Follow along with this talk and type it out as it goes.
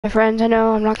My friends, I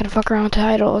know I'm not gonna fuck around with the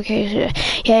title. Okay, so,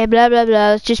 yeah, blah blah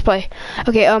blah. Let's just play.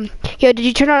 Okay, yo, did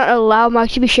you turn on allow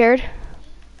mic to be shared?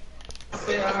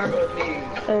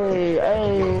 Hey,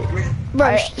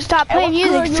 Bro, stop playing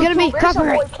music. It's gonna be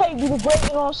copyright. It's your boy KB the Great, you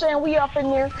know what I'm saying? We up in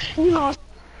there, you know.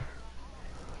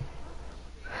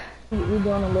 We doing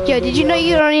a little Yo, did you know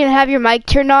you don't even have your mic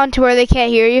turned on to where they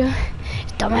can't hear you?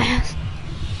 Dumbass.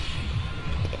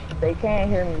 They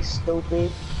can't hear me,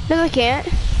 stupid. No, they can't.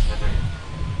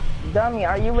 Dummy,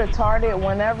 are you retarded?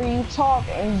 Whenever you talk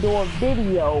and you do a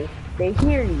video, they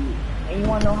hear you. And you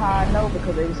wanna know how I know?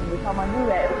 Because every single time I do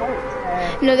that, it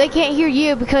works. No, they can't hear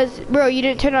you because, bro, you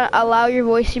didn't turn on allow your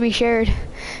voice to be shared.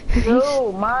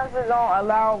 No, mine is on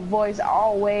allow voice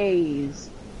always.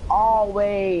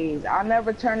 Always. I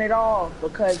never turn it off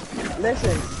because,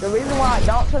 listen, the reason why I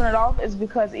don't turn it off is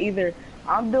because either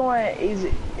I'm doing, is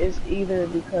either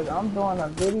because I'm doing a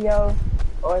video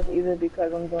or it's either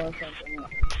because I'm doing something else.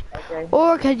 Okay?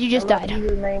 Or because you just died. You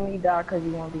made me die because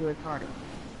you want to be retarded.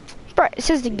 Bro, it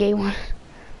says the gay one.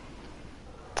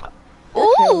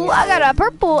 Ooh, I got a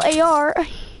purple AR.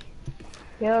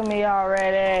 Kill me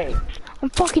already. I'm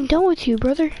fucking done with you,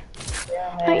 brother.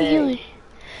 Yeah, I ain't healing.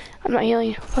 I'm not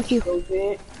healing you. Fuck you.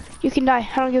 Stupid. You can die.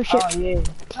 I don't give a shit. Oh, yeah.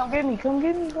 Come get me,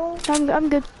 bro. I'm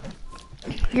good.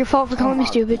 Your fault for calling me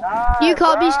stupid. You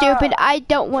called me stupid. I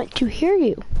don't want to hear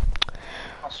you.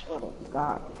 I swear to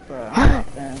God, bro.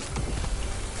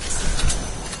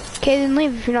 Okay, then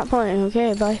leave if you're not playing.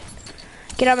 Okay, bye.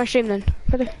 Get out of my stream then,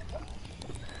 brother.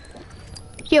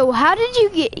 Yo, how did you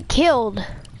get killed?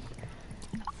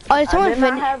 Oh, it's only I did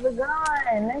not have a gun,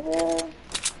 nigga.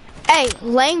 Hey,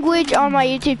 language on my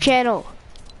YouTube channel.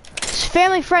 It's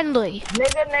family friendly.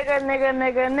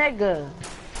 Nigga.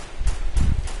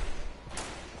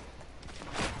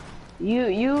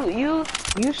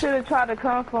 You should have tried to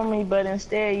come for me, but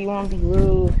instead you want to be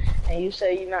rude, and you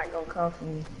say you're not gonna come for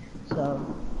me. So.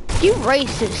 You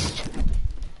racist.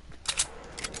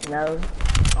 No,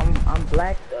 I'm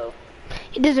black though.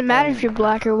 It doesn't matter if you're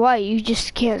black or white. You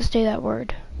just can't say that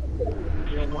word.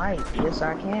 You're white. Yes,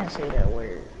 I can say that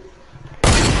word.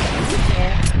 You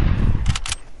can.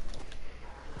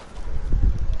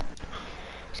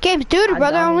 This game's duty,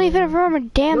 brother. I'm leaving it from a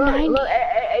damn 90. Look,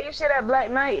 hey, you see that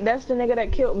Black Knight? That's the nigga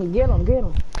that killed me. Get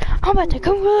him. I'm about to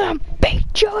come over and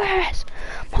beat your ass,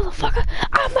 motherfucker.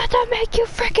 I'm about to make you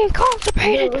freaking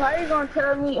constipated. Dude, how you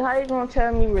gonna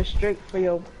tell me restrict for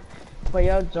your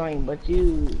joint, but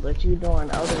you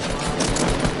doing other things?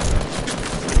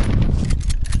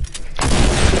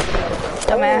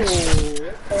 Dumbass.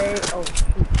 Oh, okay. Oh.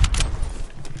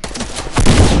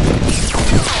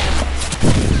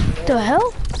 The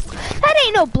hell? That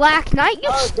ain't no Black Knight,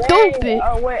 you stupid. Dang.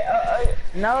 Oh wait,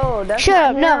 no, that's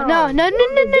Shut up, no.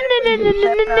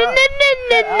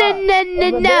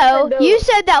 You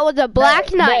said that was a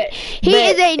Black Knight. He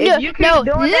is a no.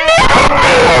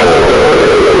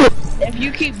 If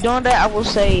you keep doing that, I will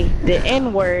say the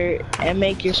N word and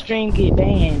make your stream get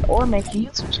banned, or make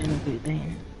your YouTube channel get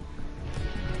banned.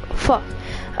 Fuck.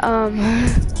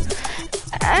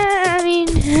 I mean,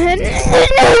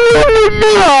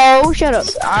 no, shut up.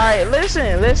 Alright,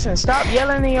 listen, stop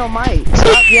yelling in your mic.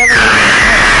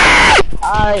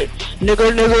 Alright,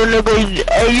 nigga,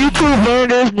 hey, you too, man,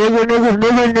 this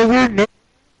nigga.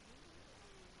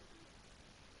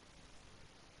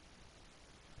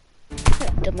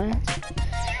 Dumbass.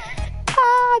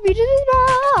 Copy to the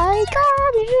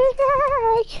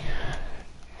mic.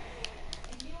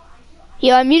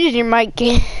 Yo, I muted your mic.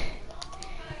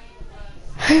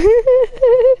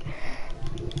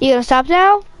 You gonna stop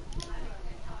now?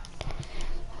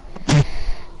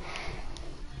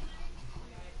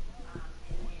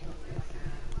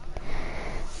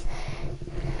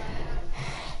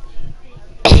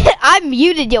 I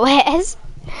muted your ass.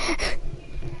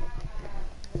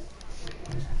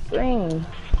 Dang.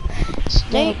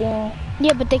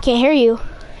 Yeah, but they can't hear you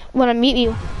when I mute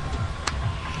you.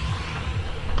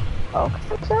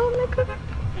 Okay, so nigga.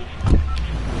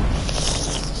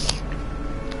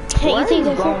 Hey, you think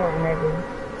that's nigga?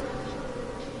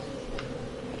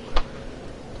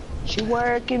 She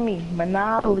working me,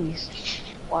 monopolies.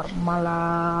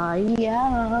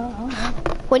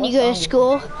 When you go to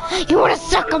school, you wanna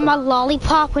suck on my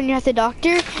lollipop when you're at the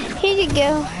doctor? Here you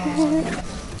go.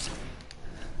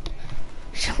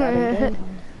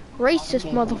 Racist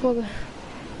motherfucker.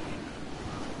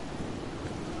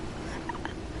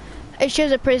 It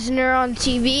shows a prisoner on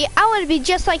TV. I want to be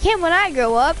just like him when I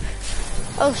grow up.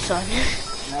 Oh, son.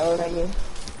 No, nigga.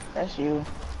 That's you.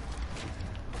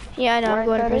 Yeah, I know. I'm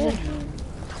going to prison.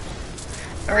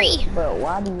 But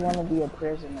why do you want to be a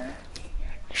prisoner?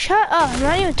 Shut up. I'm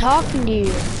not even talking to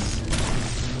you.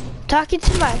 talking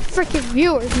to my freaking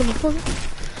viewers, motherfucker.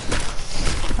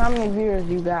 How many viewers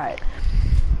you got?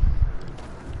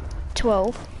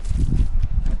 12.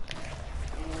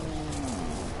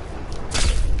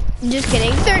 Just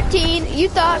kidding. 13. You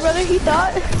thought, brother. You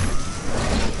thought.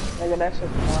 Nigga, that's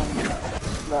just one.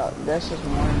 No, that's just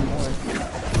one more.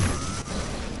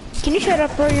 Can you shut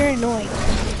up, bro? You're annoying.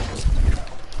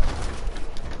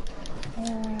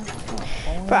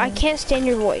 Bro, I can't stand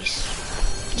your voice.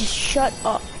 Just shut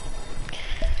up.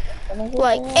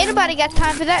 Like, anybody got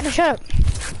time for that? No, shut up.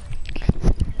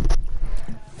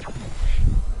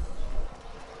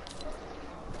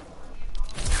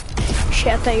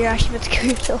 Shit, I thought you were actually about to kill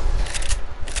yourself.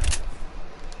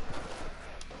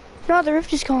 No, the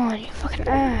rift is gone, you fucking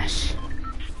ass.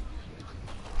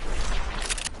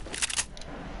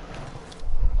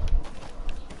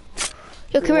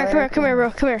 Yo, come here, bro, come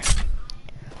here.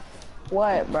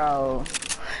 What, bro?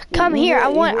 Come here,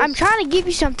 I'm trying to give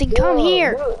you something, come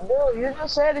here. Dude, you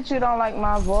just said that you don't like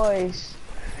my voice.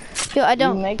 Yo, I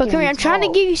don't, but come here, I'm trying to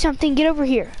give you something, get over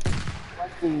here.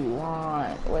 What do you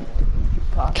want? What do you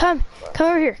talk Come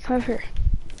over here, come over here.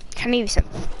 I'm trying to give you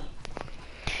something.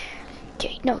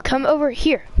 Okay, no, come over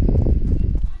here.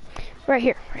 Right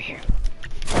here.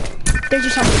 There's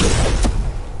your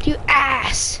something. You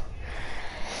ass.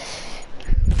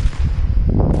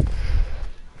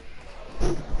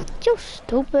 You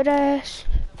stupid ass.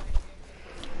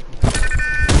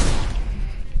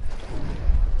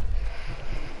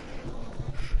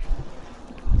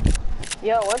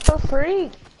 Yo, what the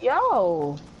freak?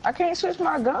 Yo, I can't switch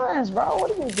my guns, bro.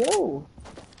 What do you do?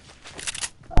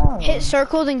 Oh. Hit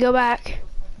circle, then go back.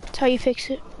 That's how you fix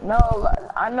it. No,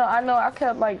 I know. I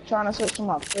kept like trying to switch to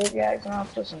my pickaxe and I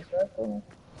was pushing circle.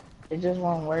 It just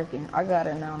wasn't working. I got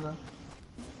it now though.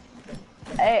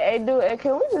 Hey, dude,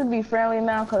 can we just be friendly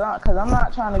now? Cause I'm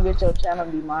not trying to get your channel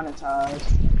demonetized.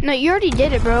 No, you already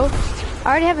did it, bro. I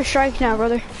already have a strike now,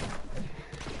 brother.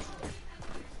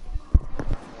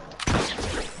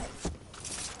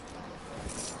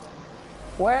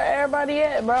 Where everybody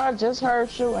at, bro? I just heard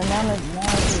shooting. Now.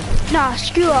 Nah,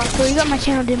 screw off, bro. You got my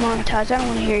channel demonetized. I don't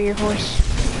want to hear your voice.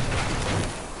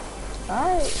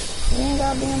 Alright, you ain't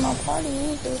gotta be in my party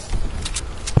either.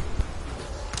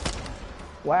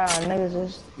 Wow, niggas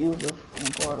just used the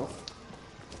portal.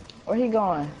 Where he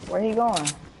going? He's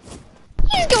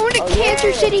going to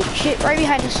Cancer City. Shit, right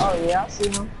behind us. Oh yeah, I see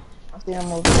him. Moving.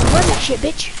 Run that shit,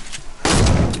 bitch.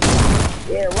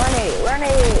 Yeah, run it.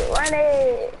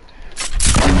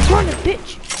 Run it,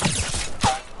 bitch.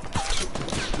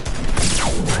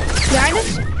 Behind us?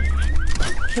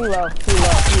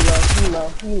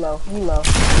 He low.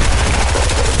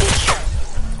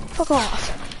 Fuck off.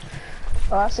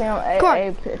 Oh, I see him.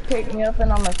 Hey, pick me up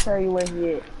and I'm gonna tell you where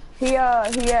he at. He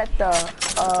at the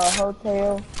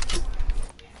hotel.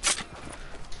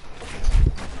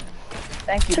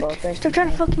 Thank you, bro. Thank you. Stop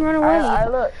trying to fucking run away. I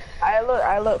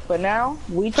look. For now,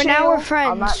 we're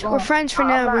friends. We're friends for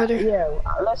now, brother. Yeah,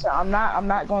 listen, I'm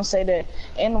not gonna say the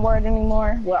N word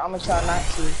anymore. Well, I'm gonna try not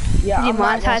to. Yeah, you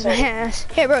monetize my ass.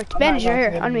 Hey, bro, bandage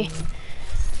right here on me.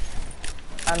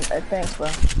 Thanks, bro.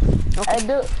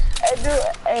 Okay.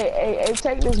 Hey,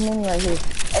 take this mini right here.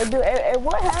 Hey, dude,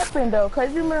 what happened though?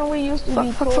 Cause you remember we used to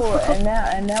be cool, and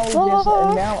now we just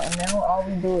now all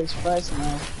we do is fuss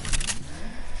now.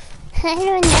 I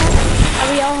don't know. Are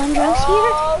we all on drugs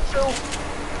here?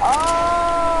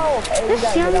 Okay, we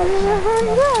gotta get out.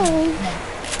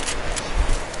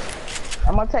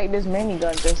 I'm gonna take this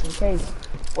minigun just in case.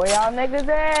 Where y'all niggas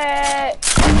at?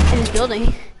 In this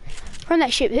building. Run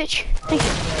that shit, bitch. Thank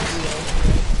you.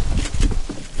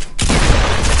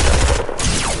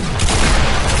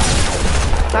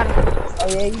 Got him. Oh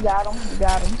yeah, you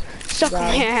got him. Suck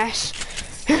my ass.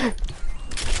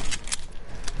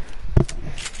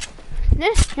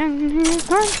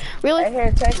 Really? Right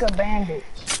here, take a bandage.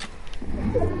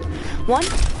 One?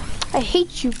 I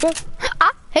hate you, bro.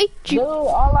 I hate you. Dude,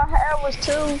 all I had was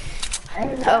 2.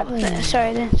 Oh,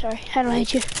 sorry then. Sorry. I don't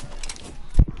hate you.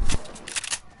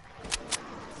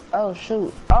 Oh,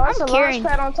 shoot. Oh, it's a launch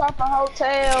pad on top of a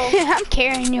hotel. I'm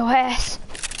carrying your ass.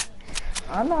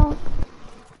 I know.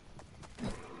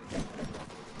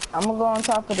 I'm gonna go on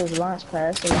top of this launch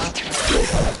pad. It's a launch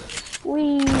pad.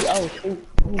 Wee. Oh, shoot.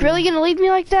 You really gonna leave me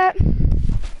like that?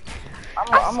 I'm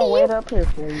gonna wait up here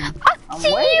for you. I'm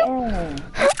waiting.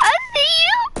 I see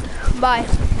you. Bye.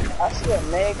 I see a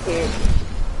med kit.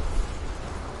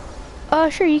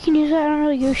 Sure, you can use that. I don't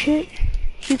really give a shit.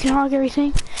 You can hog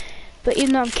everything. But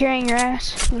even though I'm carrying your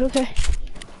ass, but okay.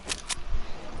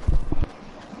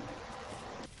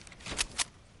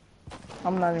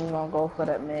 I'm not even gonna go for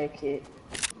that med kit.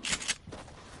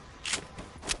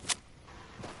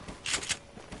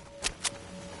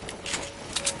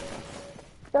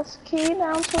 That's the key,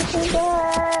 now I'm switching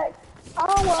back.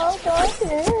 I woke up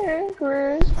in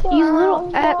Chris Brown. You little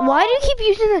why do you keep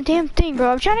using the damn thing,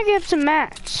 bro? I'm trying to get some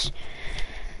mats.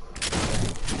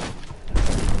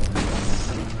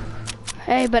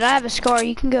 Hey, but I have a scar.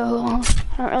 You can go.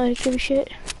 I don't really give a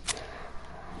shit.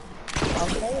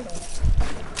 Okay then.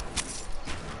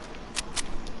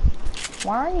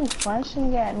 Why are you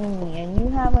flashing at me and you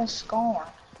have a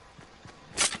scar?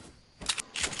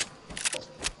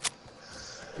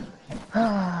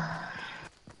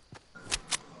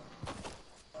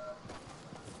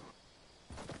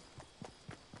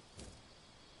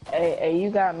 Hey, you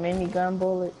got minigun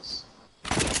bullets?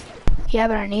 Yeah,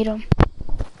 but I need them.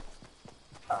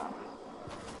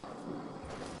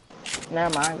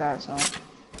 Never mind, I got some.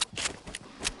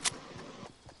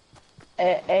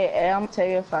 Hey, I'm gonna tell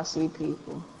you if I see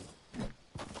people.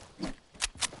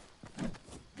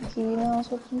 See, you know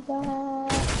what you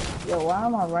got? Yo, why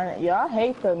am I running? Yo, I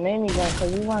hate the minigun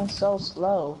because you run so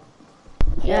slow.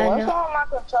 Yeah, Yo, what's wrong with my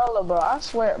controller, bro? I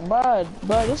swear, bud,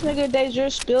 this nigga Deja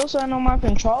still something on my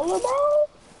controller, bro?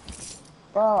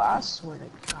 Bro, I swear to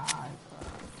God, bro.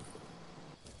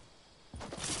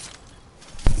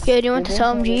 Yeah, do you want this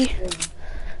LMG?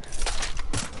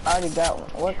 I already got one.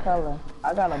 What color?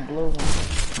 I got a blue one.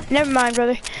 Never mind,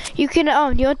 brother. You can,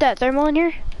 do you want that thermal in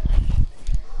here?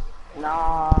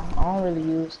 Nah, I don't really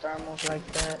use thermals like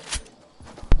that.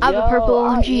 I have a purple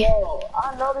LMG.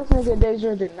 I know this nigga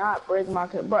Deja did not break my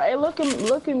bro. Hey, look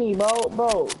at me, bro.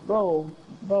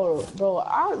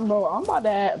 I'm about to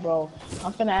add, bro.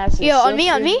 I'm finna ask his Yo, on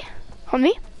sister.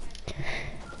 me.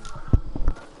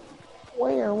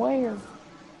 Where?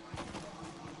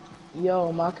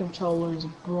 Yo, my controller's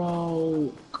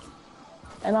broke.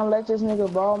 And I let this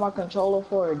nigga borrow my controller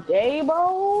for a day,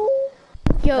 bro.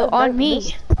 Yo, on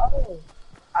me.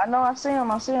 I know, I see him.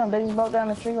 They just broke down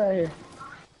the tree right here.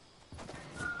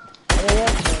 Yeah.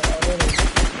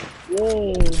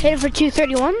 Hit it for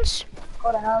 231s.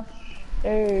 Go to house.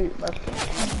 Hey,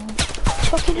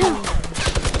 Fucking hell.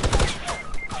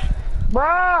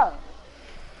 Bruh!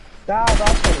 God,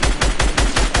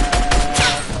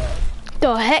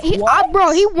 The heck?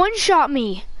 Bro, he one-shot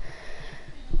me.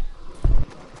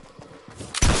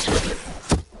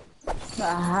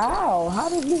 How? How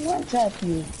did he one-tap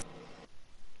you?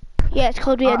 Yeah, it's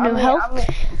called we had no health.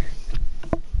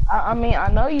 I mean, I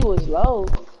know you was low,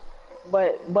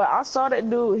 but I saw that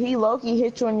dude. He low-key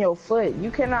hit you in your foot.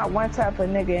 You cannot one-tap a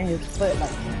nigga in his foot like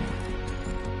that.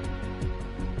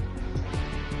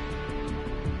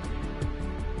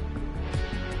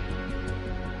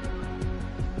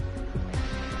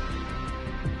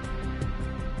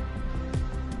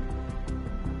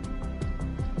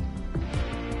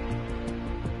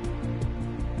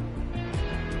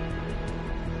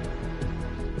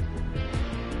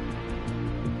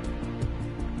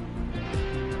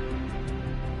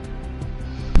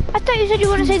 I thought you said you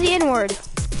want to say the N-word.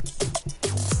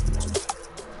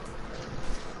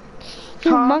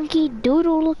 You monkey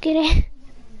doodle looking at.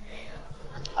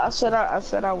 I said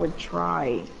I would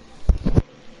try.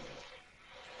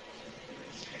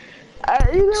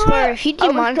 You know Swear, what? if you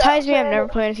demonetize me, I'm never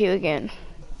playing with you again.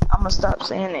 I'm gonna stop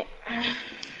saying it.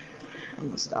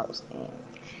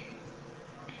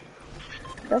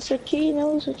 That's your key,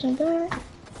 no switching back.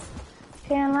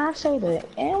 Can I say the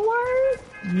N-word?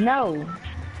 No.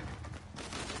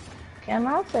 Can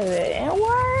I say the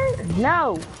N-word?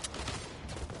 No.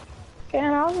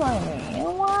 Can I say the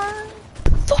N-word?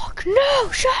 Fuck no!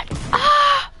 Shut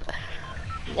up!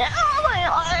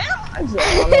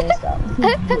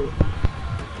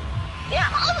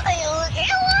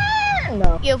 No,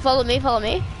 no. Yo, follow me.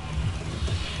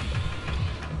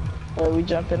 Are we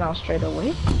jumping out straight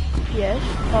away? Yes,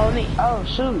 follow me. Oh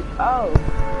shoot! Oh,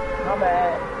 my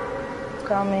bad.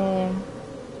 Coming.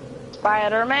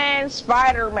 Spider-Man. Does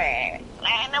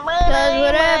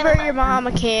whatever your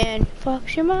mama can.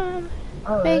 Fucks your mom.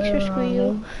 Makes her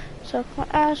squeal. Suck my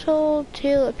asshole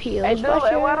till it peels. Hey, dude,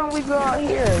 why don't we go out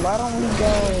here? Why don't we go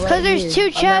right Cause there's here?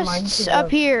 two chests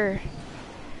up here.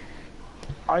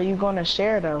 Are you gonna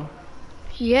share though?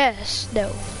 Yes,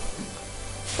 no.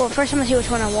 Well, first I'm gonna see which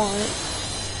one I want.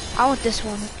 I want this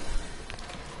one.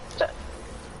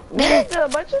 Nigga,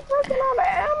 but you're fucking on the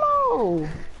ammo.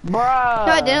 Bruh.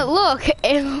 No, I didn't look.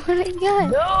 And what I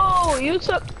got? No, you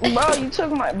took the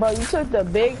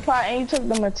big pot and you took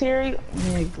the material.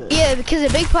 Nigga. Yeah, because the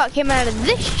big pot came out of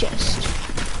this chest.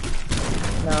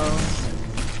 No.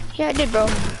 Yeah, I did, bro.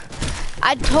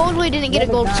 I totally didn't get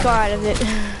a gold scar out of it.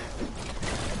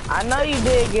 I know you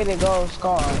did get a gold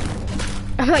scar.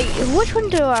 I'm like, which one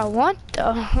do I want,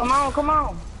 though? Come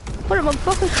on. What a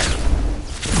motherfucker.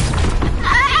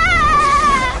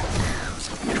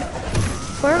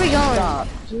 Where are we going? Stop.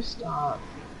 Just stop.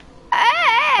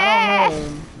 Ah! I don't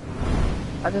know.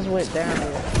 I just went down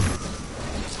there.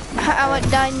 I went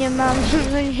down your mom's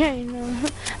vagina.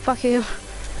 Fuck you.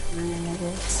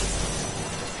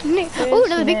 Oh,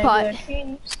 another big pot.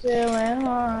 Can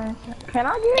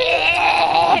I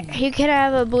get it? You can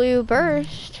have a blue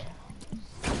burst.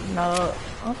 No.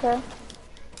 Okay.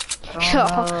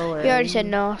 Oh, you already said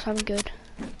no, so I'm good.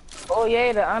 Oh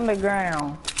yeah, the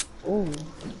underground. Ooh.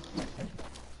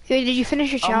 Did you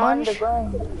finish your challenge?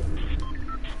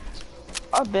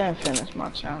 I've been finished my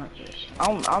challenges.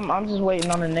 I'm just waiting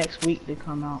on the next week to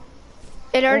come out.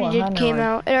 It already came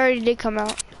out. It already did come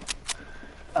out.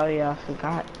 Oh yeah, I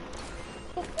forgot.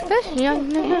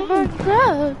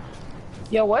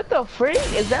 Yo, what the freak?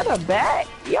 Is that a bat?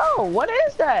 Yo, what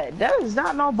is that? That is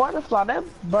not no butterfly. That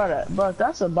but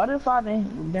that's a butterfly.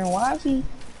 Then why is he?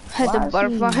 Has a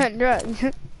butterfly and drugs.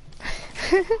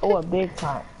 Oh, a big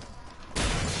pot.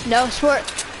 No, swear.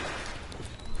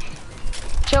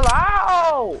 Chill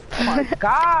out! Oh my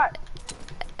god!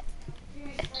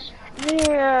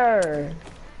 Here.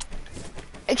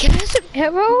 Can I have some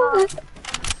ammo?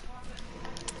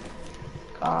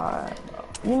 God.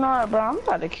 You know what, bro? I'm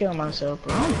about to kill myself,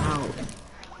 bro. I'm out.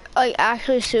 Like,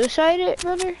 actually suicide it,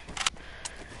 brother?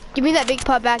 Give me that big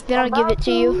pot back, then I'll give it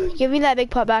to you. Give me that big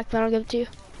pot back, then I'll give it to you.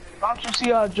 Don't you see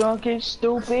how drunk it's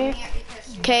stupid?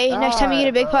 Okay, next time you get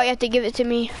a big pot, you have to give it to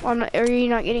me, or you're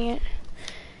not getting it.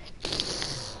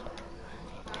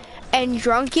 And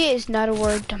drunk it is not a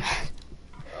word, dumbass.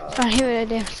 It's not even a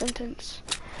damn sentence.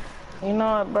 You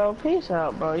know what, bro? Peace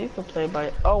out, bro. You can play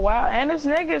by. Oh wow, and this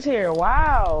nigga's here.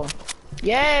 Wow.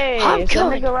 Yay! I'm it's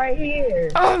coming. a nigga right here.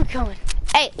 I'm coming.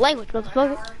 Hey, language,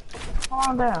 motherfucker.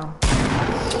 Calm down.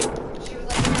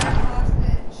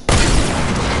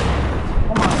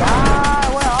 Oh my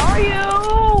god, where are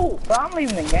you? Bro, I'm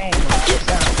leaving the game.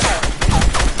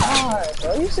 God,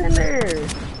 bro, you sitting there.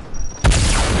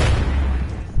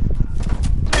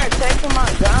 You're taking my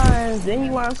guns, then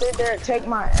you want to sit there and take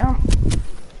my ammo.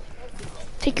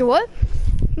 Take your what?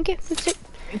 Okay, that's it.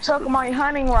 You took my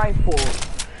hunting rifle.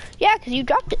 Yeah, because you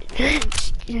dropped it.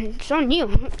 It's on you.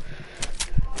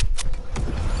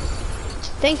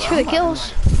 Thanks for the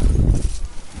kills.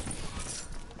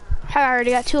 I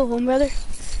already got 2 of them, brother.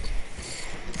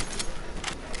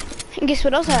 And guess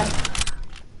what else I have?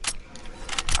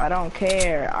 I don't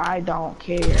care. I don't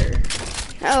care.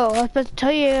 Oh, I was about to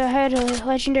tell you I had a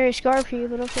legendary scar for you,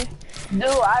 but okay. Dude,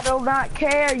 I do not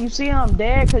care. You see I'm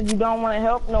dead because you don't want to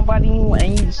help nobody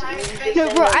and you no,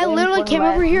 bro, I literally came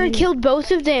over here and killed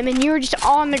both of them and you were just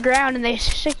all on the ground and they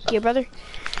sick you, brother.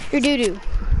 You're doo-doo.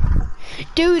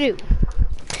 Doo-doo.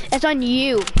 That's on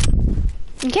you.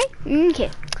 Okay? Okay.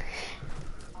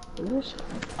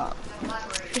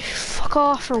 Fuck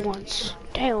off for once.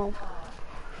 Damn.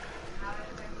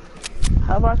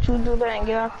 How about you do that and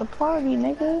get out the party,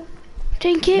 nigga?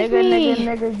 Didn't give me.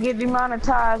 Nigga, get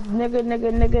demonetized.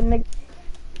 Nigga.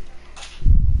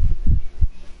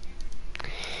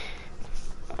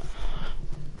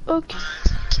 Okay.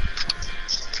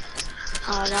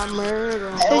 I got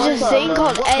murdered. There's a thing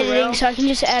called editing, so I can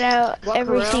just add out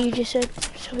everything you just said.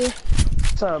 So yeah.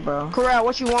 What's up, bro? Corral,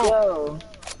 what you want?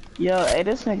 Yo, hey,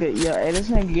 this nigga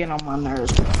getting on my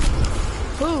nerves, bro.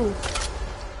 Who?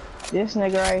 This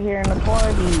nigga right here in the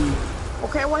party.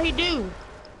 Okay, what he do?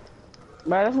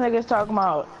 Bro, this nigga's talking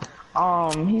about,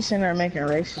 he's sitting there making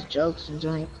racist jokes and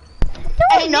joint.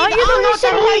 Hey, no, nigga, you're the one who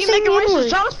said you he making said racist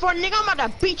jokes for, nigga. I'm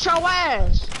about to beat your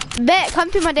ass. Bet, come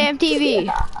to my damn TV.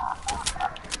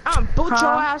 I'm boot your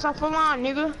ass off the line,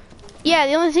 nigga. Yeah,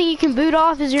 the only thing you can boot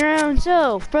off is your own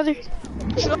self, brother.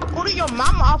 Should boot your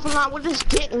mama off the line with this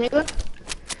dick, nigga.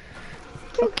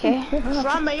 Okay. So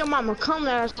I made your mama come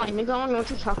last night, nigga. I don't know what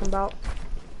you're talking about.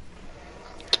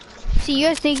 See, you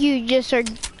guys think you just are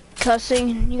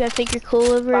cussing. You guys think you're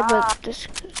cool over it, but this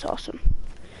is awesome.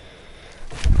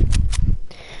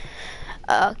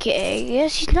 Okay, I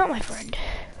guess he's not my friend.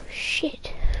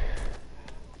 Shit.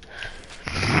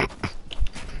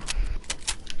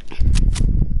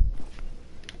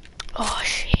 Oh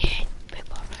shit. Big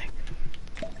ball there.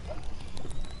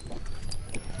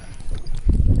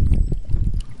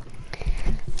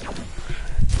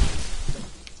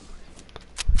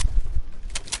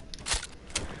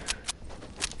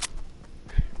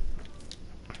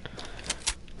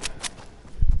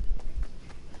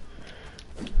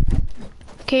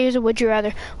 Okay, here's a would you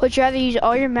rather. Would you rather use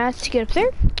all your mats to get up there,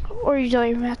 or use all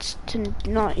your mats to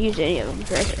not use any of them?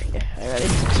 Right there. Yeah, I'd rather.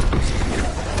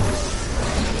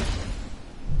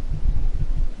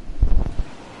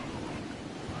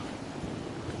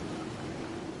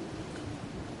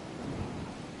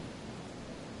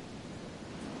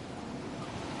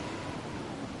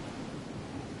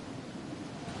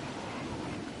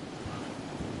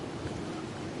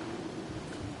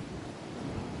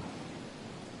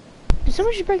 Did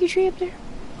someone just break a tree up there?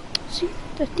 See,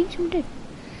 I think someone did.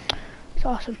 It's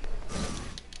awesome.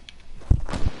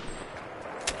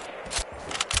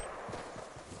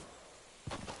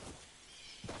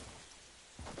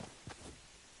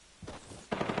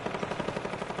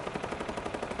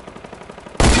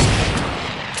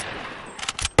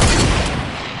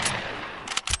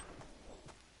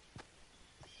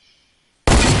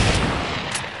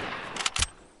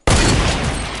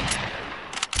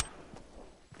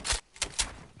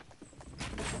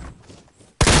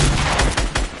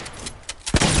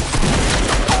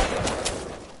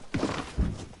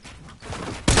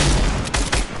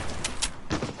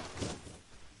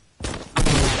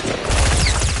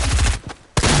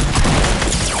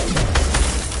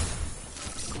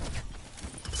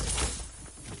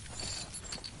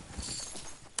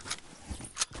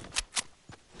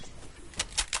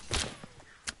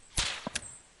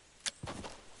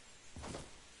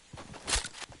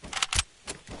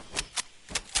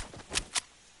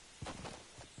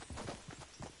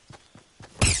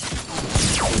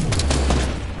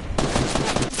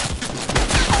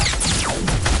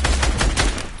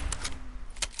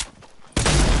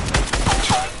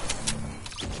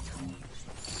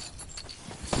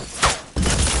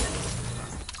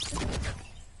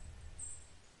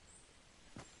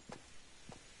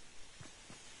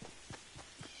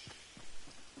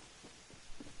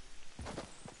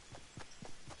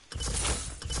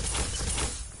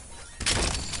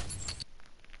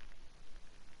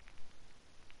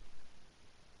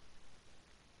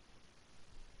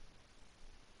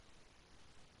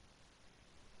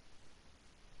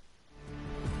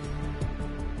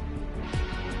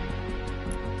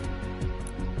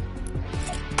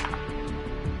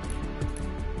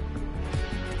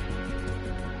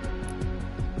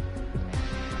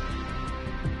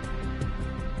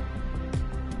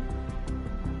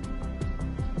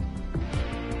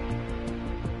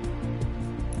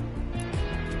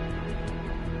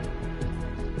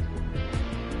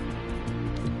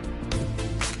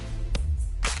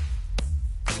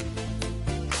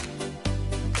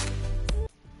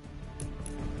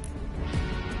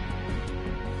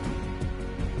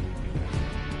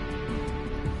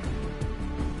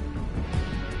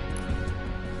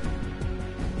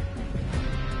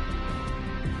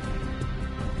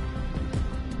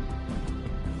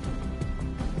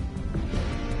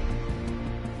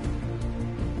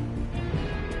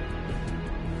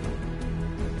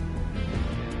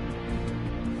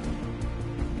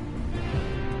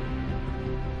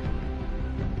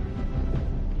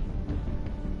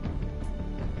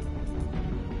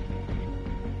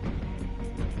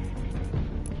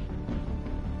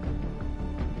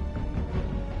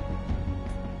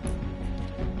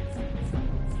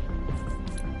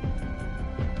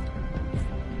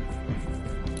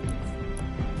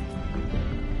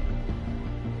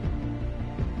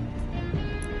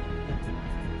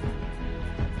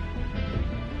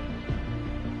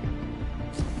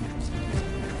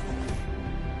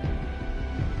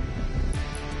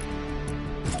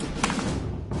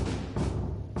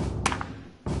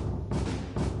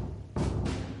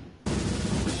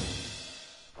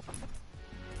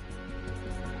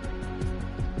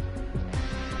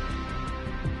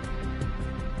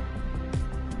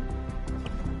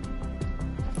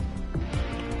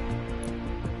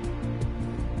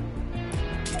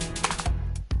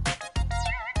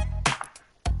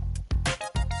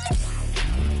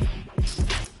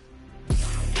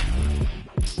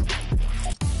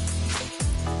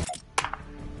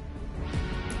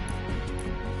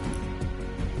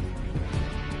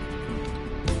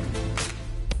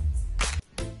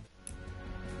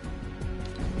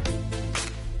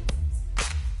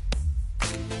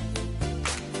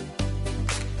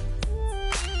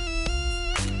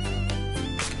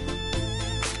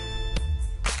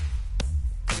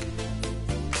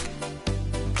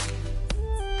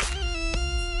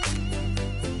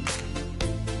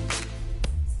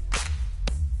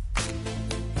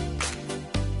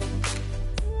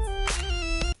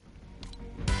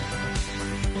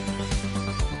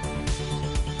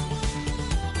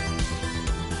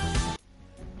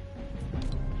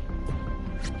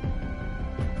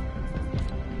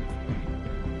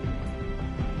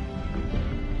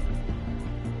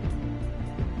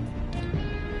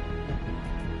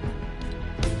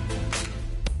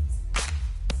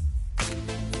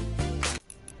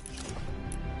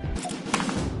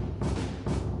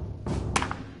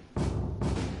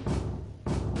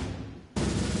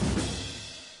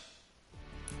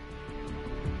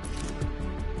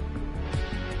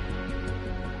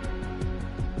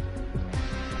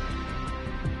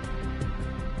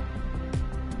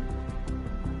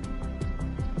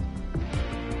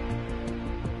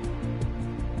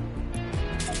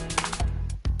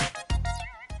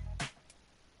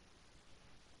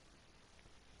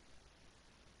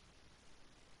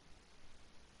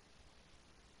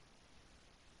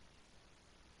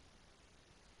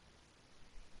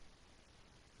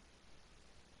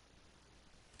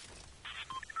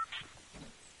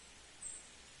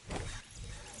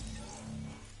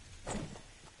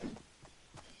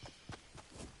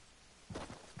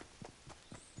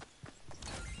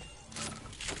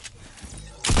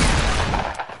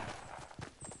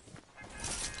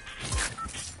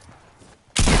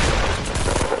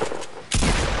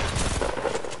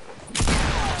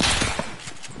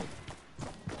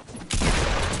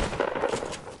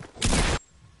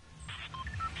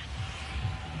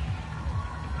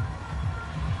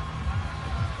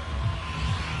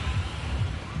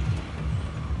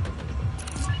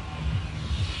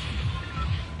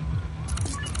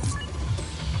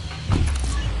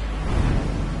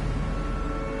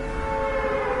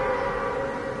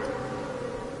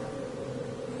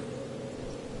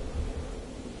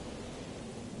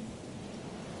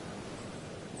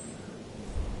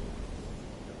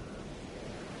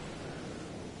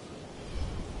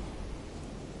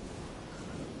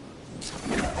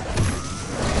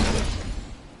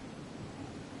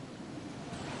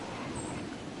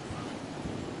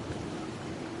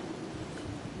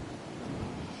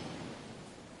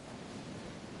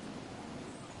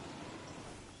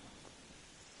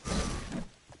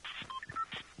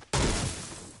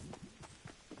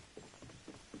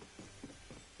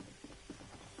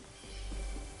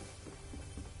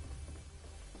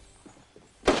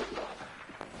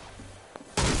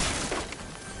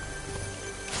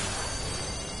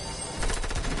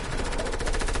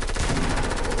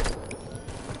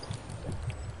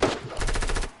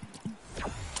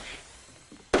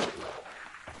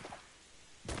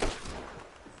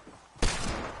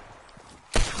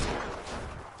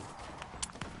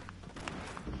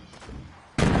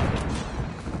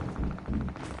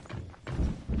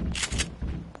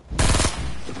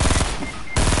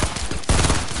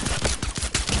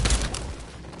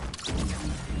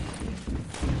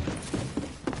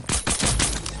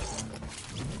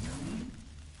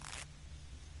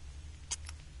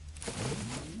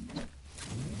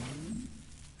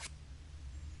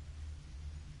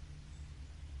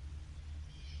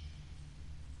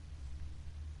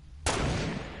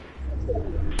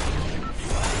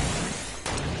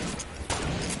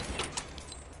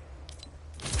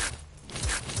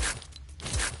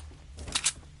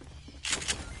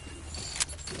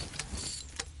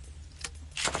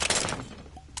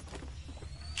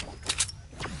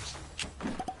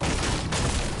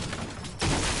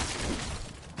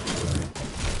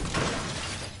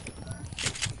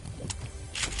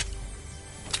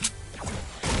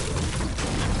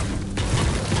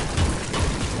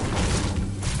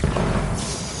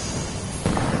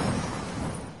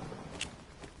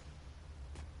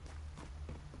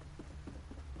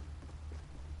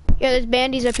 Yeah, there's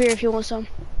bandies up here if you want some.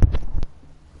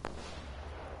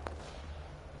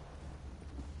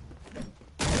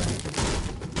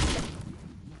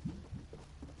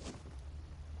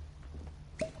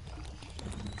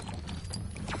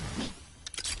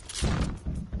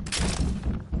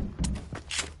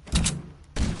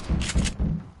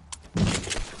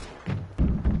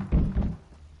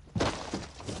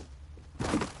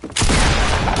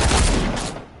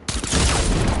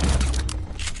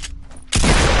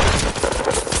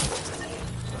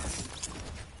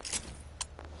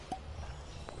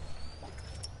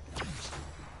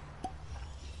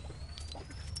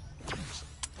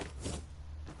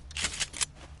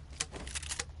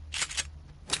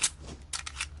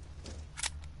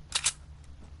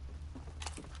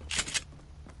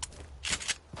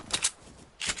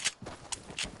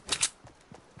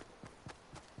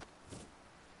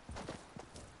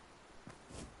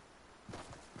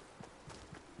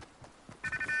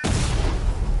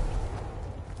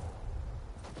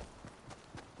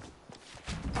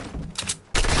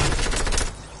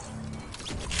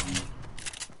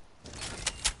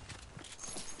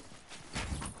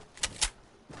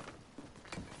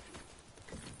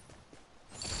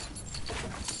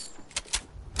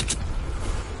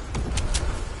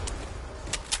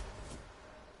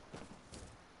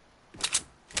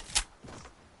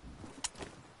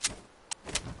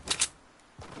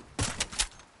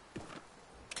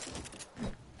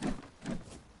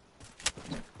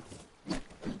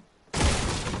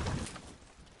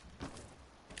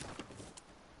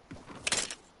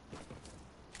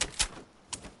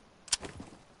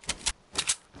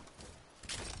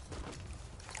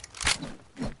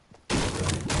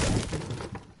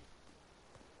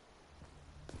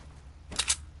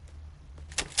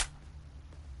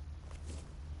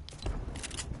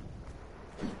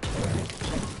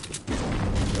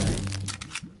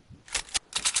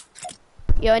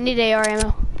 Yo, I need AR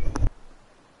ammo.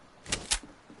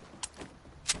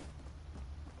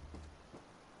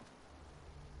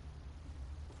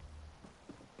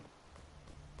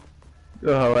 You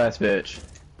hoe ass bitch.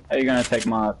 How you gonna take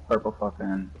my purple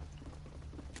fucking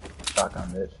shotgun,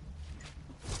 bitch?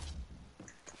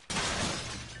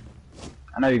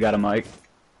 I know you got a mic.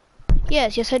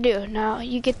 Yes, yes I do. Now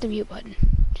you get the mute button.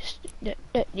 Just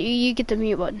you get the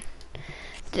mute button.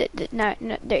 No,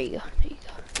 there you go. There you go.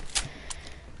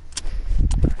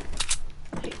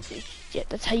 Yeah,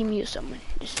 that's how you mute someone.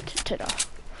 Just turn it off.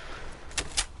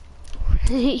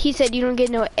 He said you don't get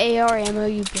no AR ammo,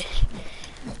 you bitch.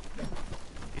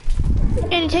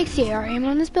 And he takes the AR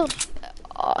ammo in this building.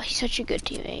 Oh, he's such a good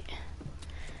teammate.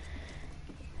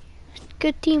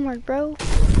 Good teamwork, bro.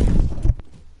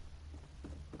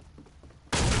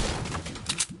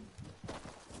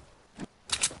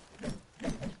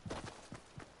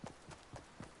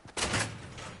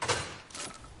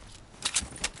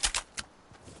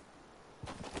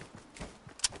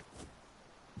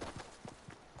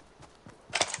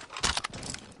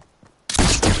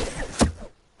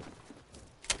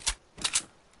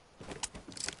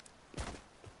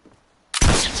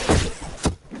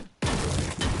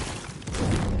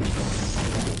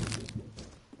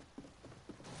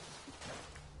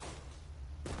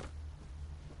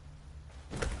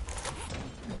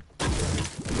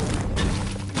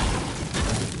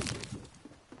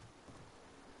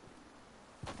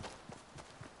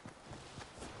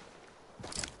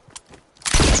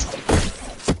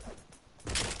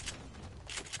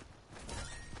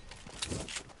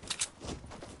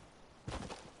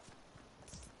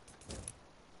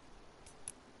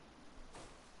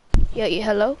 Yeah,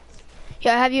 hello?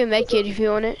 Yeah, I have you a med kit if you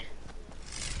want it.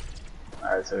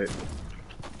 Alright, so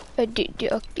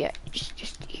Yeah,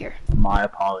 just here. my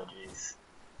apologies.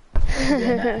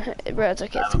 Bro, it's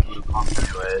okay, I it's have a okay. blue pump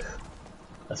anyways.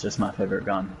 That's just my favorite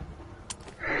gun.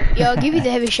 Yeah, I'll give you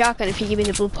the heavy shotgun if you give me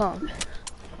the blue pump.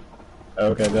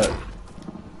 Okay, good.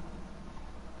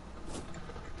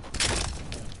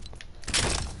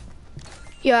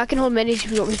 Yeah, I can hold minis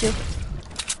if you want me to.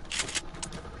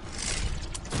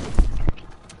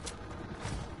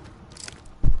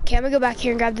 Okay, I'm gonna go back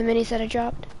here and grab the minis that I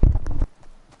dropped.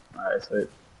 Alright, sweet.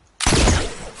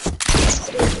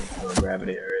 Low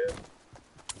gravity area.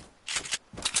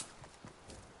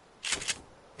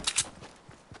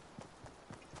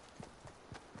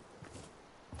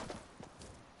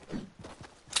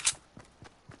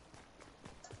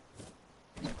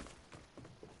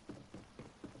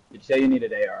 Did you say you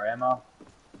needed AR ammo?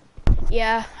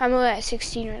 Yeah, I'm only at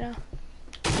 16 right now.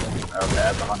 Okay,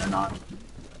 that's 109.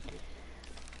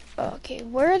 Okay,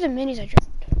 where are the minis I dropped?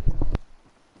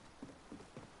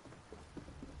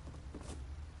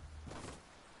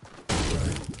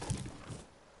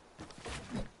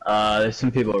 There's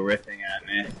some people ripping at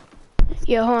me.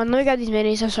 Yo, hold on, let me grab these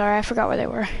minis. I'm sorry, I forgot where they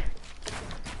were.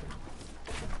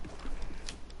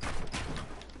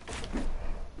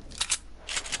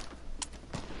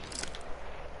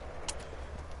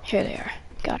 Here they are.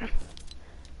 Got them.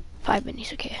 5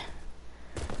 minis, okay.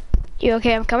 You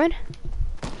okay? I'm coming?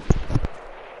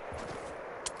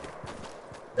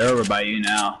 They're over by you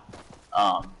now.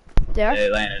 They are? They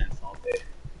landed in Salty.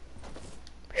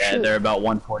 Yeah, Shoot. they're about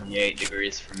 148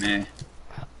 degrees from me.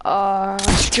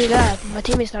 Screw that. My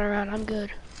teammate's not around. I'm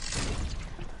good.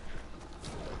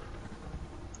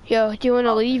 Yo, do you want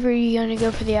to leave or are you gonna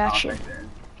go for the action?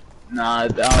 Nah, I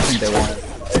don't think they want to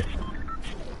fight.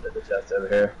 There's a chest over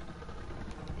here.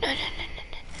 No.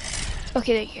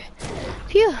 Okay, there you go.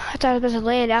 Phew, I thought I was about to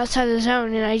land outside of the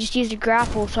zone and I just used a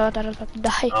grapple, so I thought I was about to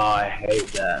die. Oh, I hate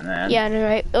that, man. Yeah, I know,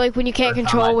 right? Like when you can't First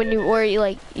time control I when did you, it. or you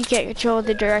like, you can't control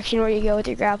the direction where you go with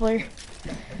your grappler.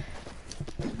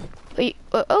 Wait,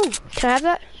 oh, can I have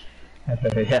that?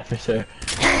 Yeah, for sure.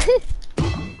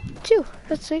 2,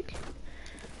 that's sick.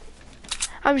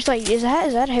 I'm just like, is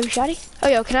that a heavy shotty? Oh,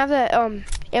 yo, can I have that,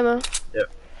 ammo?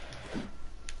 Yep.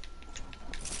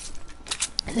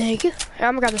 There you go.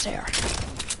 I'm gonna grab this AR.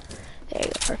 There you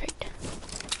go, perfect.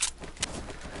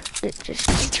 Just,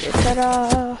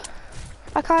 ta-da.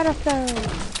 I caught up now.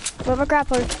 But my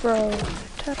grappler's bro.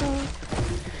 Ta-da.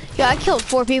 Yeah, I killed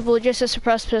 4 people with just a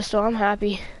suppressed pistol. I'm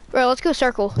happy. Bro, let's go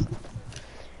circle.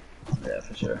 Yeah,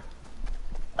 for sure.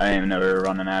 I ain't even never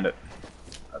running at it.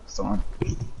 That's the one.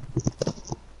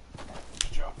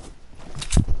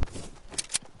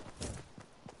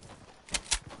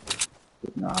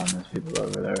 Nah, there's people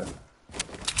over there.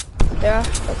 Yeah?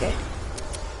 Okay.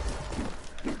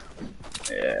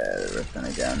 Yeah, they're ripping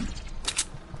again.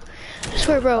 I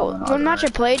swear, bro, one match I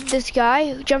played, this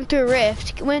guy jumped through a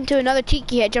rift, went to another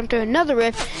tiki hut, jumped through another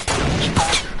rift.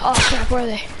 Oh crap, where are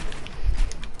they?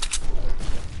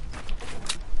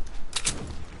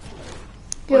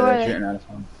 Where Where are are they they? shooting at us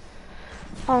from?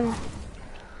 I don't know.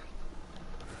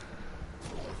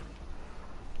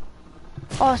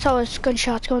 Oh, I saw his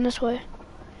gunshots going this way.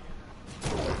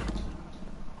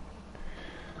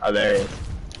 Oh, there he is.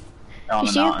 They're on You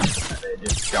the see him? mountain. They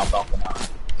just dropped off the mountain.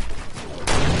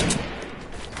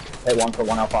 Hit one for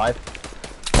 105.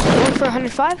 One for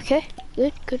 105, okay.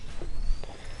 Good.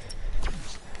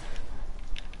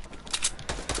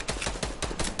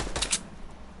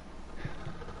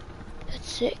 That's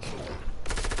sick.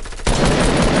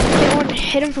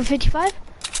 Hit him for 55?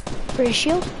 For his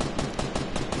shield?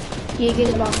 Yeah,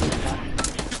 get him off.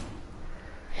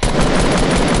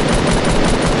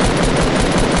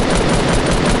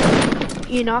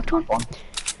 You knocked one?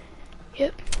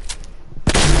 Yep.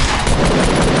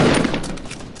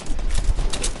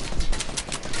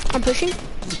 I'm pushing.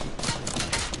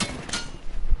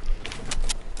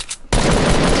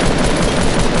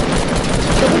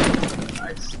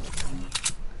 Nice.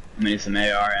 I need some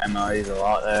AR ammo. He's a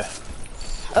lot there.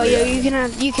 Oh yeah, you can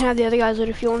have the other guy's loot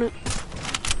if you want it.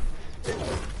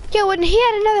 Yo, when he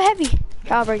had another heavy.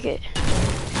 I'll break it.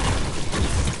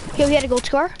 Yo, he had a gold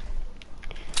scar.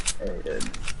 Yeah, he did.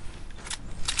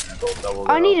 And a gold double I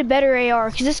barrel. need a better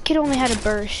AR because this kid only had a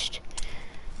burst.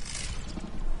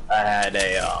 I had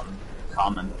a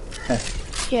common.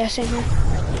 Yeah, same here.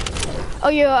 Oh,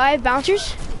 yo, I have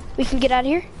bouncers. We can get out of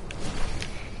here.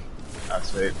 Oh,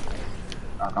 sweet.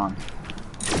 Knock on.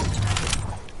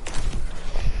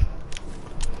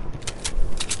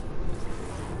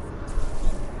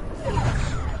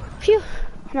 Phew,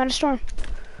 I'm out of storm.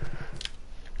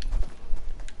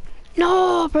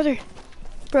 No, brother.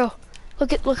 Bro,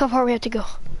 look how far we have to go.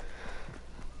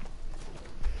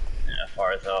 Yeah,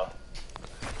 far as hell.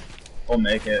 We'll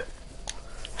make it.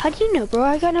 How do you know, bro?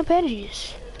 I got no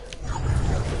bandages.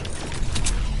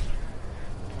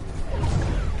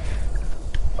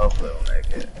 Hopefully we'll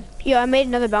make it. Yo, I made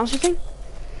another bouncer thing.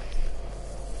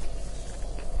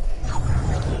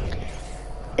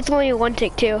 It's only a one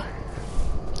tick too.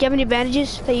 Do you have any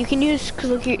bandages that you can use? Cause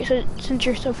look, since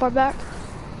you're so far back.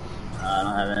 I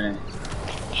don't have any.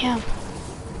 Damn.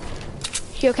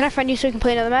 Yo, can I find you so we can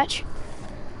play another match?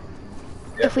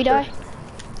 Yeah, If we sure. die?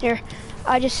 Here,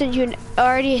 I just sent you I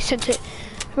already sent it.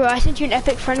 Bro, I sent you an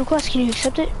epic friend request. Can you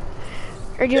accept it?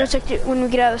 Or do you want to accept it when we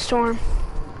get out of the storm?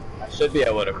 I should be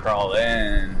able to crawl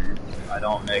in if I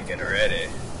don't make it already,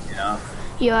 you know?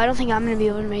 Yo, I don't think I'm gonna be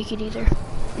able to make it either.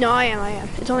 No, I am.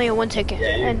 It's only a one ticket.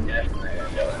 Yeah, you're And definitely gonna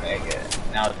be able to make it.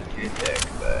 Now it's a 2 tick,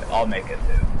 but I'll make it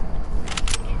too.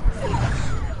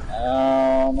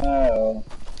 Oh no.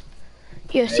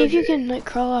 yo, see if you Maybe. can like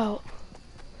crawl out.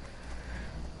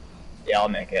 Yeah, I'll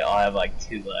make it. I'll have like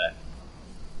 2 left.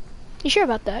 You sure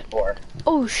about that? 4.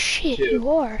 Oh shit, 2. you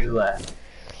are. 2 left.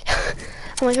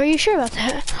 I'm like, are you sure about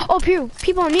that? Oh,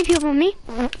 people on me.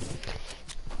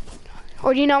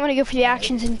 Or do you not want to go for the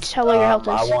actions and tell what your health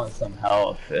I is? want some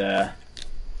health, yeah.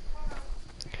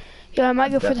 Yo, I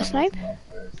might go for the snipe.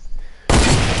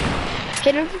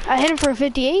 Hit him. I hit him for a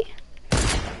 58.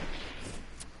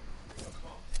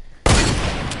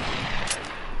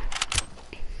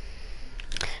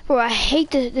 Bro, I hate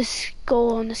the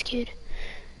skull on this kid.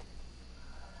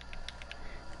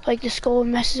 Like, the skull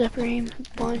messes up your aim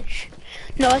a bunch.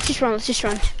 No, let's just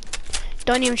run.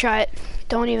 Don't even try it.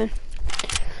 Don't even.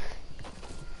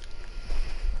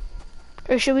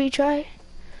 Or should we try?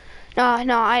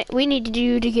 No, we need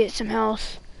to get some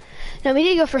health. No, we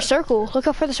need to go for circle. Look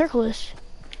how far the circle is.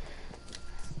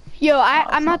 Yo,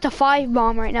 I'm at the 5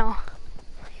 bomb right now.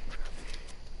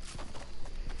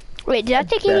 Wait, did I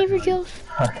take any of your kills?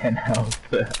 Fucking health.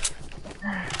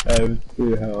 I have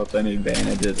 2 health. I need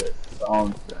bandages or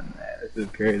something, man. This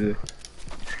is crazy.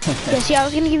 Yeah, see, I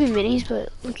was gonna give you minis, but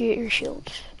look at your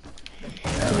shields.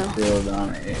 No. Shield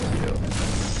on me. Shield.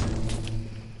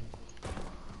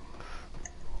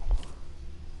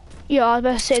 Yo, I was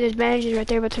about to say there's bandages right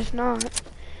there, but there's not.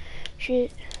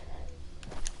 Shit.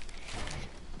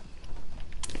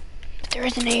 There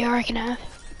is an AR I can have.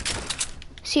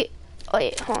 See, oh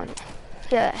wait, hold on.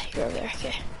 Yeah, you're over there,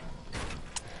 okay.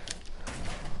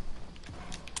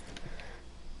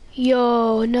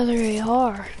 Yo, another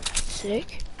AR.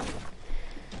 Sick.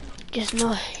 Just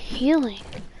no healing.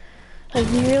 Like,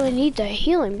 we really need that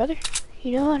healing, brother.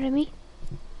 You know what I mean?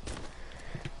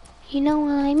 You know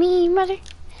what I mean, brother?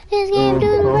 This game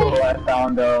doing brother. I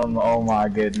found him. Oh my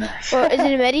goodness. Or is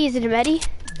it a medi?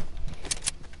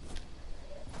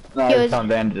 No, Yo, I found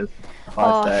bandages.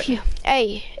 Oh, phew.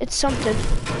 Hey, it's something.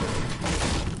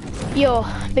 Yo,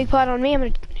 big pot on me.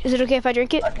 Is it okay if I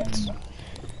drink it? I can.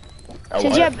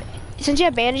 Since you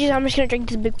have bandages, I'm just gonna drink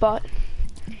this big pot.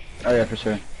 Oh yeah, for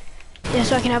sure. Yeah,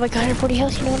 so I can have like 140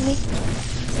 health. You know what I mean?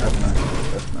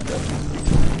 That's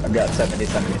my I've got 70,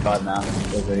 75 now.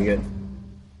 Feels pretty good.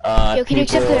 Yo, can you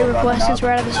accept the request since we're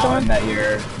out of the storm?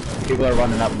 People are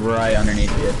running up right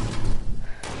underneath you.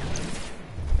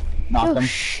 Knock Oh them.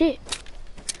 shit.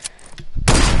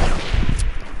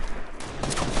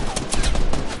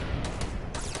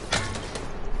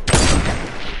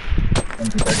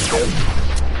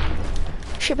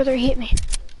 Shit, brother, he hit me.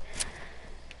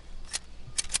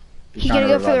 He's gonna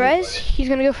go for the res? He's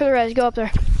gonna go for the res. Go up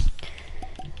there.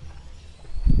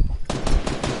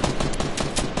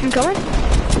 I'm coming.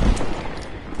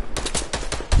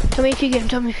 Tell me if you get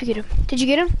him. Did you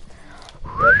get him?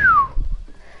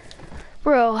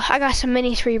 Bro, I got some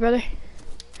minis for you, brother.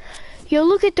 Yo,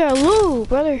 look at that loot,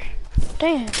 brother.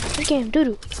 Damn, this game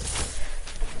doo-doo.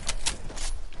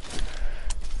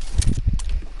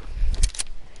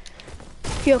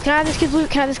 Yo, can I have this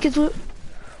kid's loot?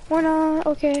 Or not?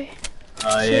 Okay.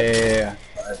 Yeah.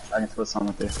 I can split some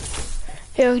with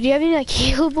you. Yo, do you have any like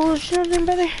healables or something,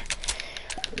 brother?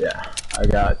 Yeah, I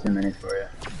got 2 minis for you.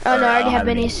 Oh no, I already have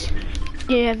minis.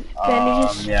 Do you have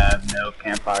bandages? Yeah, I have no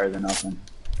campfires or nothing.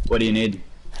 What do you need?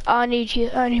 I need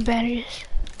bandages.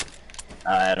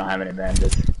 I don't have any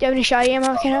bandages. Do you have any shotty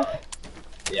ammo I can have?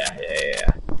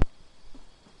 Yeah.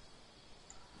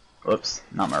 Whoops,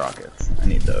 not my rockets. I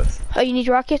need those. Oh, you need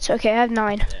rockets? Okay, I have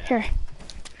 9. Here.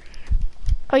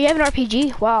 Oh, you have an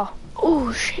RPG? Wow.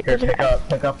 Oh shit. Here, brother.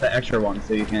 pick up the extra one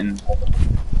so you can.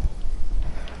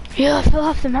 Yeah, I fell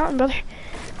off the mountain, brother.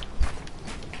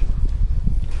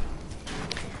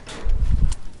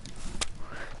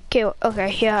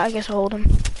 Okay, yeah, I guess I'll hold him.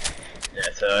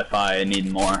 so if I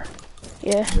need more.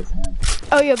 Yeah.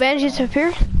 Oh, your bandages up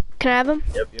here? Can I have them?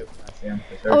 Yep, I see them.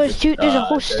 For sure. Oh, there's a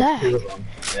whole stack.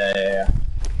 Yeah.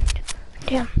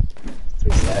 Damn.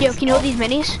 Yo, can you hold these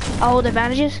minis? I'll hold the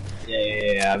bandages.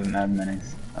 Yeah, I have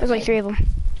minis. There's like 3 of them.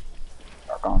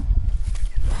 Rock on.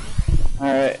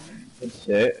 Alright, good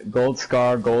shit. Gold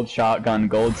scar, gold shotgun,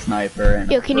 gold sniper,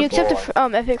 and Yo, can you accept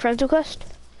the epic friends request?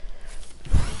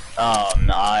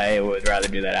 I would rather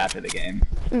do that after the game.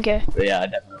 Okay. But yeah, I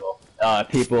definitely will.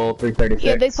 People 336.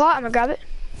 Yeah, big pot, I'm gonna grab it.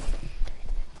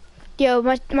 Yo,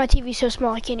 my TV's so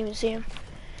small I can't even see him.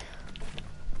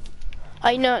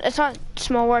 No, it's not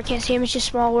small where I can't see him, it's just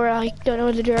small where I don't know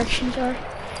where the directions are.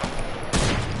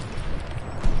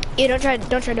 Yeah, don't try.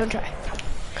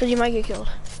 Cause you might get killed.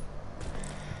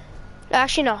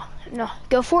 Actually, no.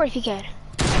 Go for it if you can.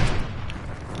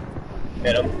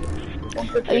 Hit him.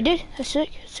 Oh, you did? That's sick.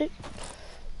 Hit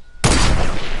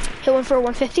one for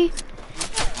 150.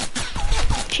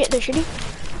 Shit, they're shooting.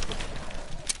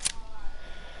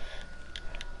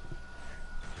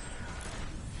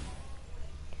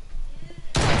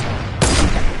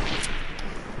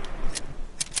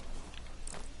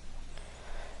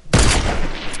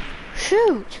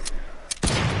 Shoot!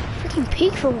 Freaking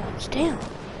peek for once, damn.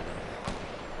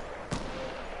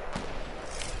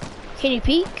 Can you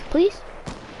peek, please?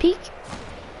 Peek?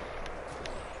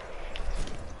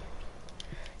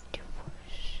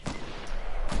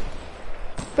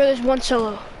 Bro, there's one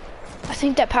solo. I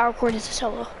think that power cord is a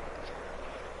solo.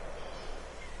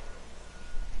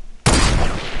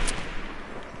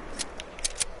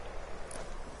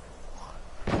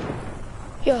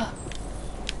 Yo.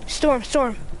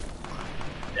 Storm.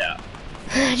 Yeah.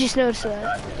 I just noticed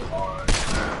that.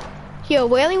 Yo,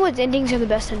 Wailing Woods endings are the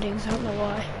best endings, I don't know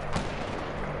why.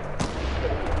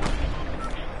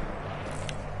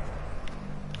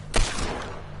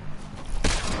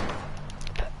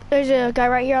 There's a guy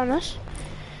right here on us.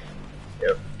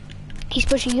 Yep. He's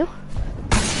pushing you.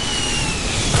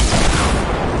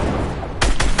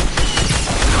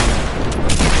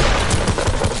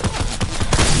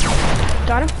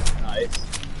 Got him. Nice.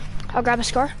 I'll grab a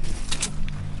scar.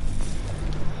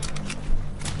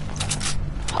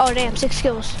 Oh damn, 6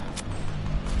 kills.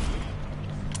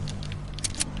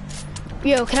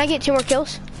 Yo, can I get 2 more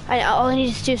kills? All I need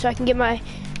is 2 so I can get my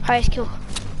highest kill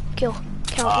count.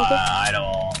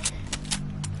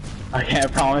 I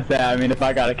can't promise that. I mean, if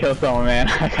I gotta kill someone, man,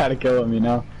 I gotta kill him, you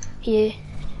know? Yeah.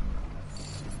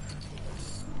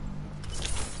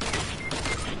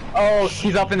 Oh,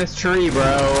 he's up in this tree, bro.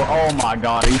 Oh my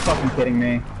god, are you fucking kidding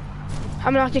me?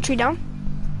 I'm gonna knock the tree down.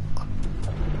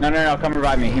 No, come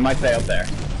revive me. He might stay up there.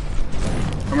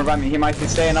 Come revive me. He might be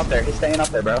staying up there. He's staying up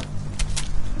there, bro.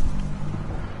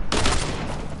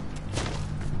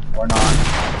 Or not.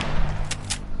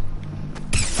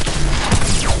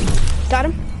 Got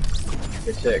him.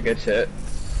 Good shit.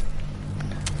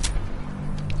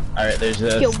 Alright, there's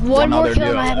this. Yo, one more kill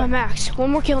and I have my max.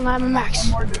 One more kill and I have my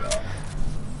max. One more duo.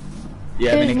 You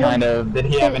have any kind of, did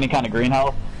he have any kind of green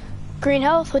health? Green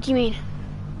health? What do you mean?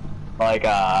 Like,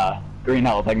 green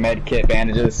health, like med kit,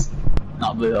 bandages,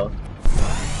 not blue health.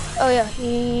 Oh yeah.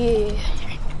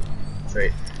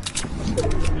 Sweet.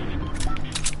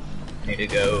 Need to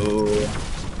go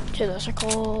to the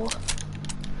circle.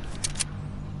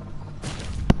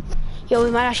 Yo, we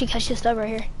might actually catch this dub right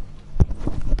here.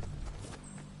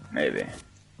 Maybe.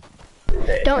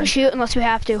 Don't shoot unless we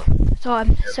have to. That's all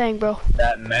I'm saying, bro.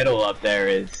 That metal up there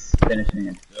is finishing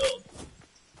its build. I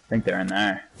think they're in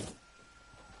there.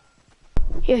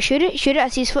 Yeah, shoot it. I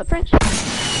see his footprints.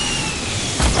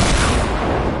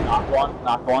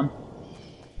 Knock one.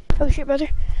 Oh shit, brother.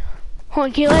 Hold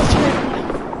on, can you last team?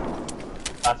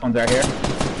 Last one's right here.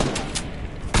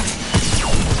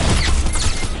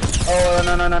 Oh,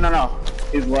 no.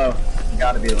 He's low. He's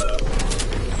gotta be low.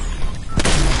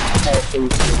 Oh, please.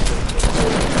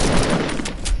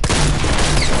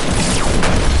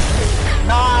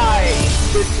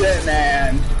 Nice! Good shit,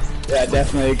 man. Yeah,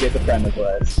 definitely get the friend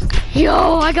request.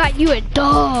 Yo, I got you a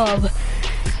dub.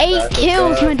 8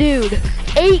 kills, my dude.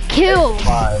 8 kills.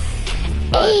 5.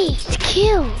 8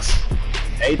 kills.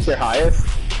 8's your highest?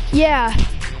 Yeah.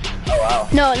 Oh wow.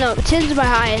 No, 10's my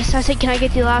highest. I said, can I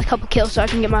get the last couple kills so I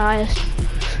can get my highest?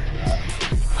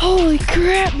 Holy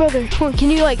crap, brother. Hold on, can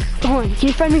you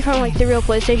friend me from like the real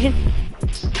PlayStation?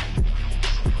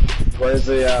 Where's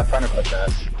the friend request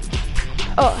at?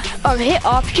 Oh, hit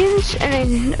options and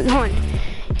then, hold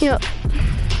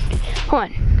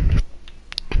on.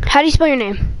 How do you spell your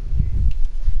name?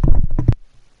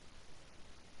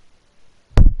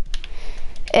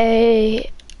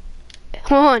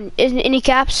 Hold on, isn't any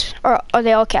caps or are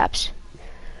they all caps?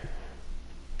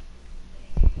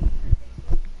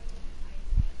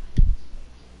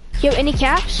 Yo, any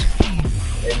caps?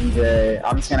 NJ,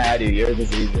 I'm just gonna add you. Yours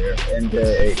is easier.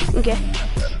 NJ8. Okay.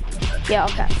 Yeah,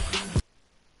 okay.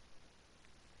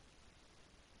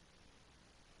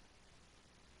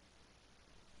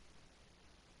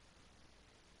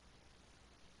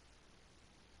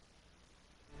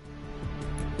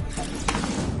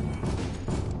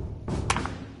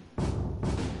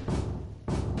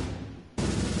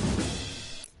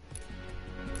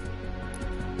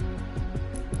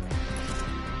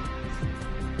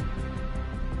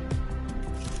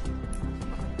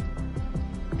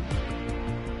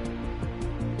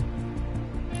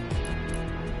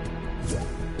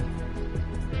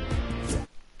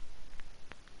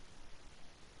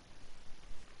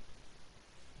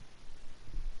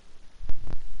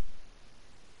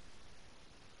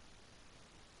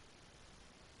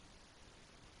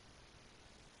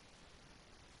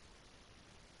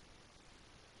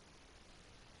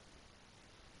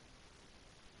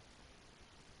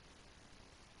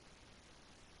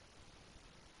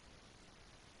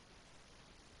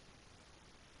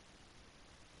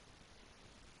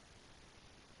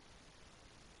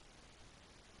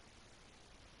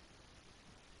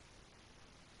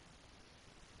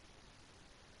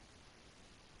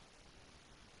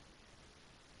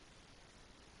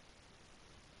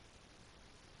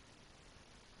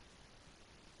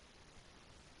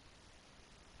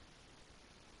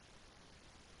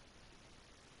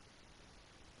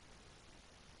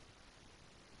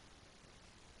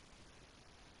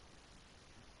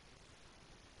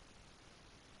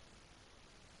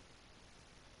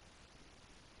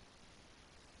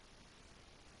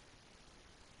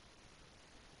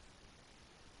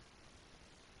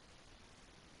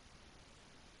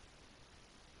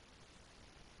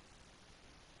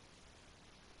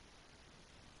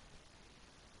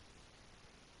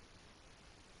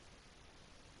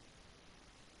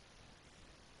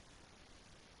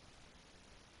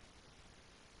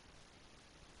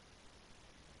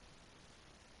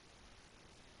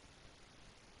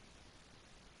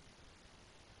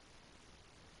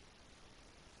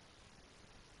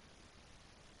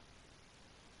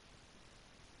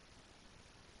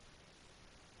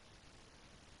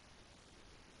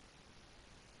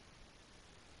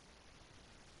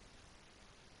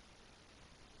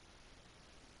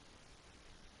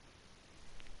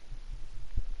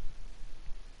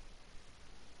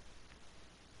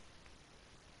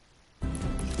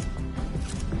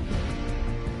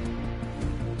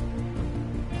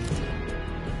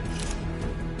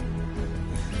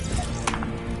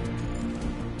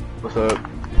 What's up?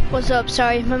 What's up?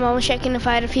 Sorry, my mom was checking if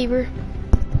I had a fever.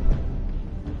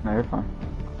 No, you're fine.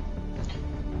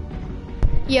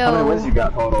 Yo. How many wins you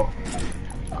got total?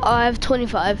 I have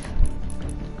 25.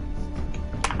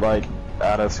 Like,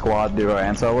 out of squad, duo,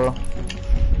 and solo?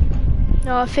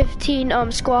 No,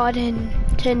 15 squad and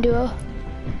 10 duo.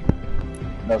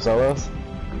 No solos?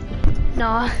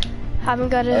 Nah, haven't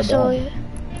got a I solo don't. yet.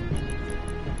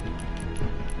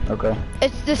 Okay.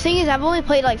 It's the thing is I've only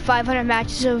played like 500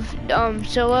 matches of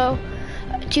solo,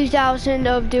 2,000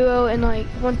 of duo, and like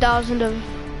 1,000 of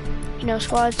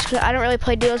squads. 'Cause I don't really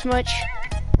play duos much.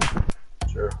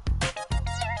 Sure.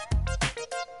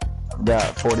 I've got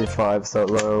 45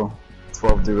 solo,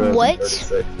 12 duos, What? and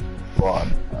 36 squad.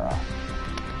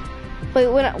 Wait,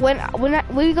 when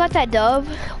we got that dub,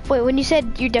 wait, when you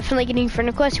said you're definitely getting friend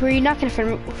requests, were you not gonna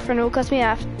friend request me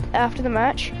after the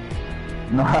match?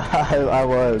 No, I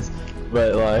was,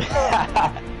 but like,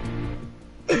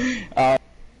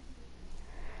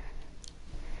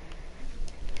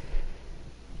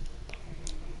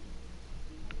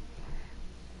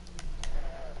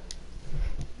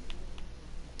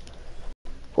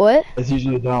 What? I just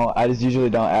usually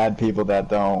don't add people that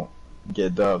don't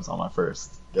get dubs on my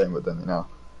first game with them, you know.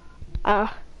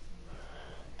 But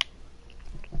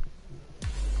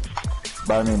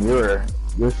I mean, you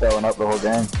were showing up the whole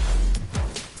game.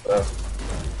 So.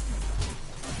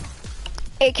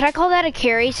 Hey, can I call that a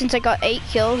carry since I got 8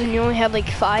 kills and you only had like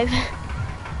 5?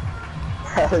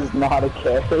 That is not a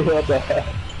carry. What the heck?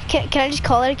 Can I just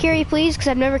call it a carry, please? Because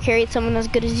I've never carried someone as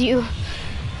good as you.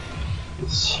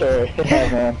 Sure, yeah,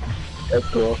 man. That's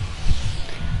cool.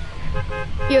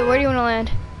 Yo, where do you want to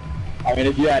land? I mean,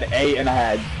 if you had 8 and I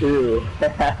had 2,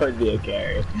 that would be a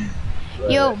carry.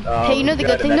 But, Yo, hey, you know the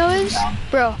good thing though is?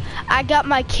 Bro, I got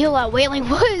my kill at Wailing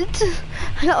Woods.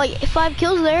 I got like 5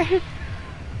 kills there.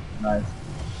 Nice.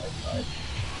 Nice.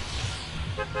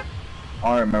 I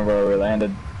don't remember where we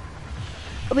landed.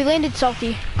 We landed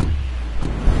salty.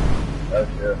 That's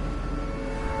good.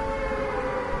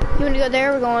 You want to go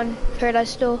there? We're going Paradise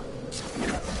still.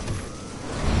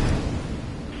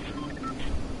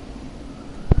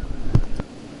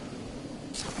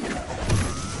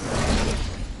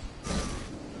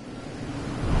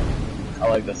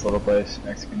 like this little place,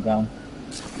 Mexican town.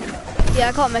 Yeah,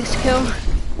 I call it Mexico.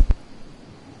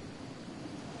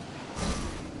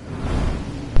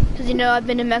 Cause you know I've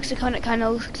been to Mexico and it kind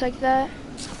of looks like that.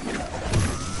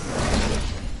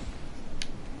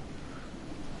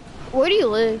 Where do you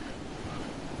live?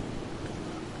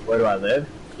 Where do I live?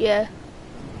 Yeah.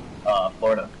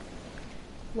 Florida.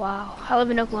 Wow. I live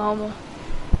in Oklahoma.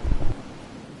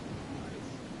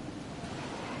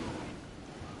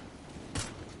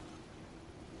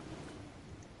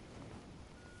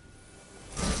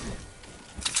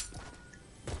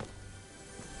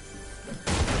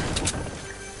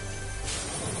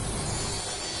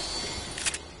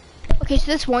 Okay, so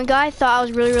this one guy thought I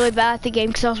was really bad at the game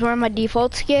because I was wearing my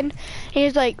default skin. And he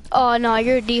was like, oh no,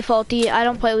 you're a defaulty. I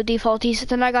don't play with defaulties. So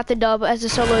then I got the dub as a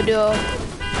solo duo.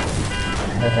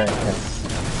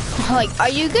 I'm like, are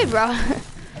you good, bro?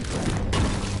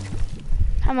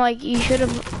 I'm like, you should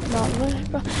have not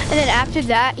left, bro. And then after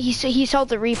that, he saw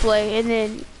the replay and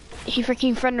then he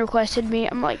freaking friend requested me.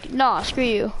 I'm like, nah, screw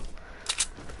you.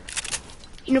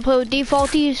 You know, play with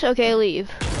defaulties? Okay,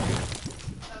 leave.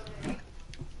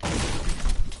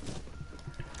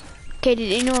 Okay,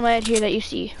 did anyone land here that you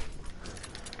see?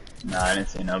 No, I didn't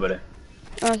see nobody.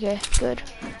 Okay, good.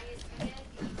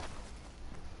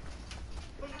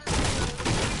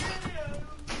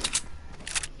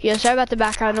 Yeah, sorry about the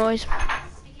background noise.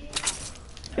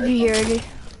 If you hear it.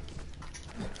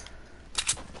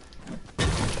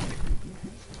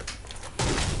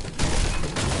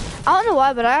 I don't know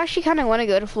why, but I actually kind of want to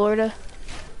go to Florida.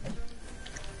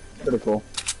 Pretty cool.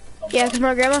 Yeah, because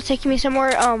my grandma's taking me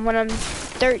somewhere when I'm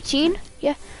 13.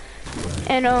 Yeah.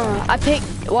 And I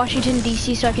picked Washington,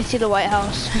 D.C. so I can see the White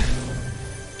House.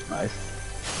 Nice.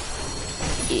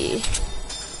 Yeah.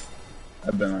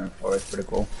 I've been there before. It's pretty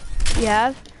cool. You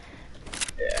have?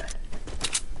 Yeah.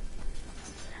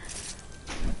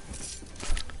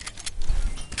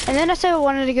 And then I said I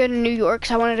wanted to go to New York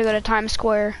because I wanted to go to Times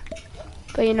Square.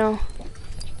 But you know.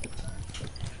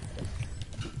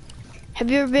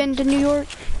 Have you ever been to New York?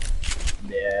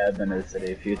 Yeah, I've been to the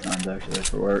city a few times actually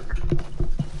for work.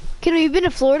 Kiddo, you been to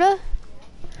Florida?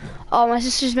 Oh, my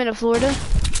sister's been to Florida.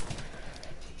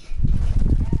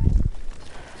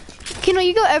 Kiddo,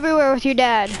 you go everywhere with your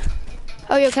dad.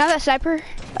 Oh, yo, can I have that sniper?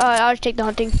 I'll just take the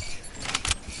hunting.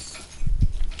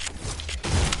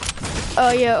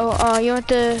 Oh, yeah, you want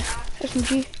the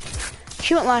SMG?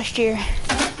 She went last year.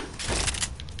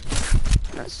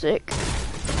 That's sick.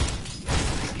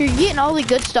 You're getting all the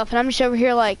good stuff, and I'm just over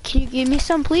here like, can you give me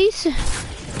some, please?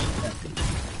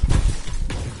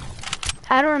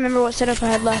 I don't remember what setup I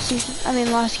had last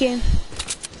game.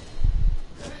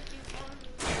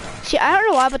 See, I don't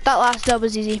know why, but that last dub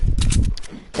was easy.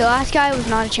 The last guy was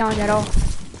not a challenge at all.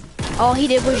 All he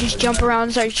did was just jump around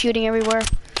and start shooting everywhere.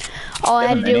 All I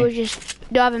had to do was just,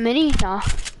 do I have a mini? Nah.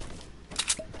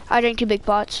 I drank 2 big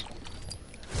pots.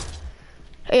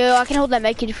 Yo, I can hold that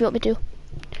medkit if you want me to.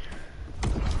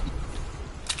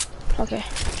 Okay.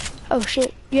 Oh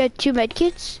shit, you had 2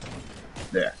 medkits?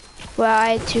 Yeah. Well,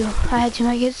 I had 2. I had 2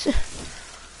 medkits.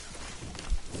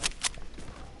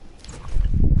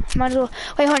 Might as well.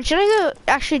 Wait, hold on. Should I go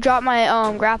actually drop my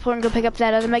grappler and go pick up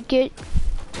that other medkit?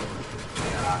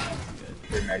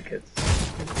 3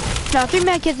 medkits. No, 3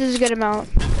 medkits is a good amount.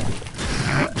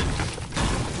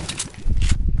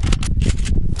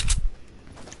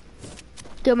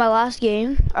 Dude, our last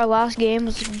game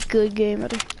was a good game,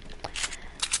 brother.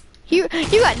 You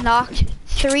got knocked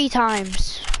 3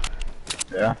 times.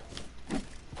 Yeah.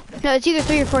 No, it's either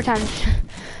 3 or 4 times.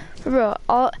 Bro,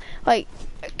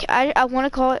 I want to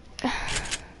call it.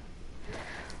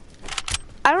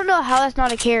 I don't know how that's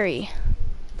not a carry.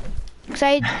 Cause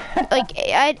I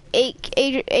had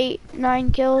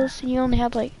 9 kills, and you only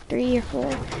had like 3 or 4.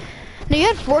 No, you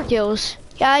had 4 kills.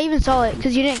 Yeah, I even saw it,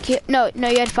 cause you didn't kill. No,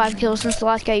 you had 5 kills since the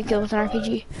last guy you killed was an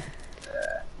RPG.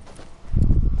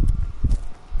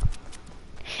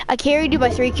 I carried you by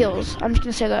 3 kills. I'm just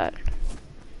gonna say that.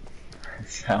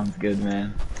 Sounds good,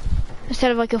 man.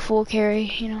 Instead of like a full carry,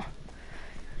 you know.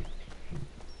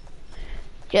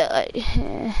 Yeah,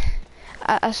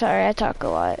 I'm sorry, I talk a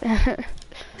lot.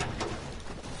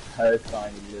 It's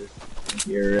fine, you just think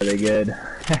you're really good.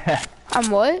 I'm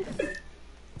what?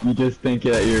 You just think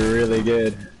that you're really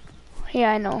good.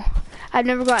 Yeah, I know. I've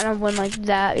never gotten a win like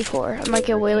that before. I'm like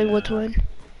a Whaley Woods win.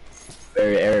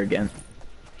 Very arrogant.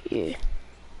 Yeah.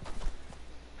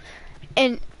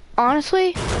 And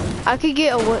honestly, I could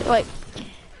get a like.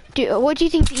 Dude, what do you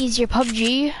think's easier,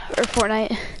 PUBG or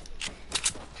Fortnite?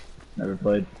 Never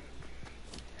played.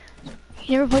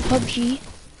 You never played PUBG?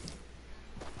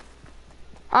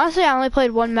 Honestly, I only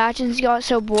played 1 match and got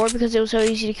so bored because it was so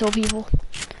easy to kill people.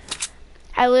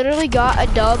 I literally got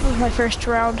a dub of my first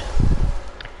round.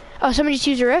 Oh, somebody just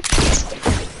used a rift?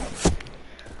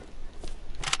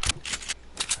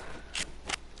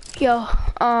 Yo,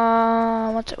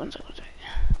 one sec.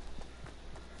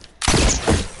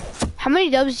 How many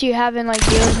dubs do you have in like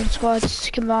duos and squads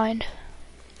combined?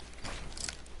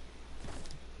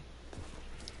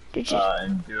 Did you?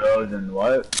 In duos and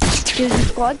what? Duos and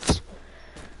squads?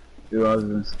 Duos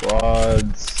and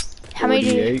squads. How many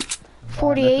do you?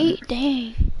 48?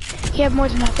 Dang. You have more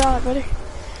than I thought, brother.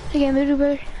 Again,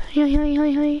 brother.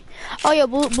 Oh, yo,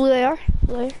 blue AR.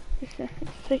 Blue AR.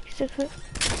 6 foot.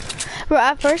 Bro,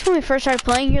 at first when we first started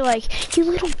playing, you're like, you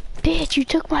little bitch, you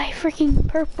took my freaking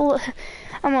purple.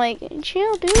 I'm like,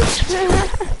 chill, dude.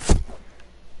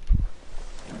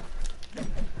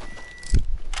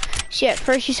 See, at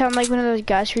first you sound like one of those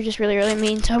guys who are just really, really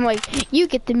mean. So I'm like, you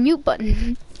get the mute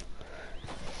button.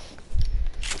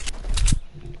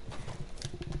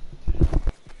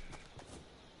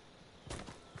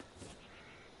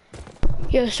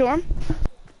 Yo, Storm?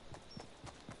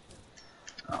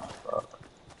 Oh, fuck.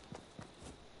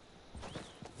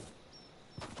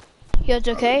 Yo, it's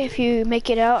okay if you make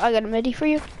it out. I got a midi for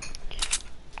you.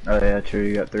 Oh yeah, true,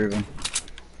 you got 3 of them.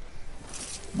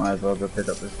 Might as well go pick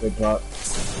up this big pot.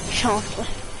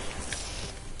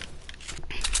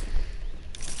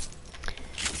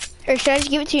 Or should I just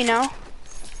give it to you now?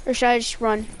 Or should I just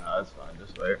run? No, that's fine,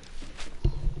 just wait.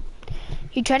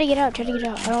 You try to get out, I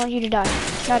don't want you to die.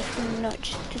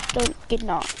 Just don't get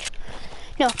knocked.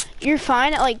 No, you're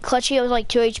fine at like clutchy, it was like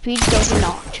 2 HP, just don't get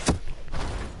knocked.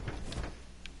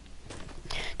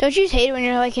 Don't you just hate it when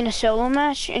you're like in a solo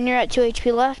match and you're at 2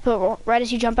 HP left, but right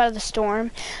as you jump out of the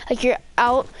storm, like you're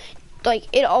out, like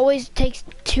it always takes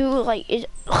 2, like,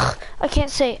 I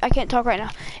can't talk right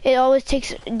now. It always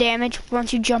takes damage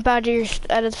once you jump out of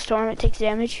the storm, it takes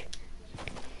damage.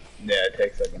 Yeah, it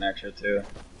takes like an extra 2.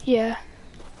 Yeah.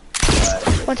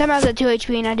 One time I was at 2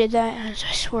 HP and I did that, and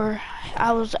I swear,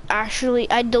 I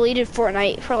deleted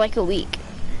Fortnite for like a week.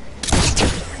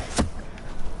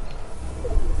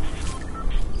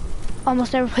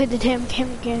 Almost never played the damn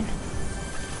game again.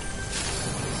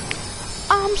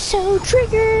 I'm so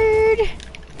triggered!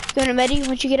 You want a medi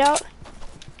once you get out?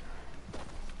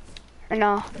 Or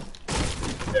no?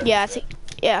 Yeah,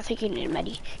 I think you need a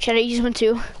medi. Should I use one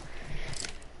too?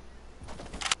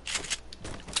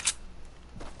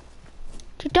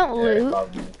 So don't loot. I'm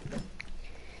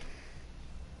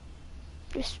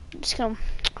just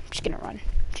gonna run.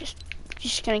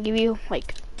 Just gonna give you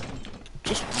like,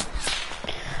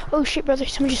 oh shit, brother!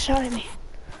 Someone just shot at me.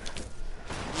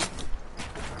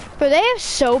 Bro, they have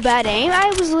so bad aim.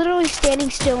 I was literally standing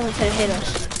still and it hit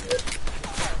us.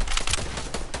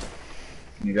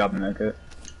 Can you drop a medkit?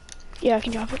 Yeah, I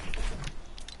can drop it.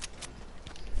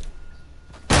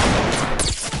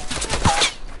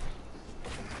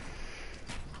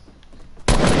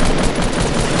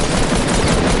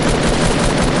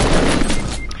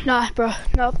 Nah, bro.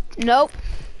 Nope.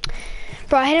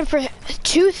 Bro, I hit him for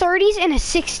 2 30s and a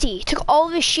 60. Took all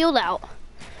of his shield out.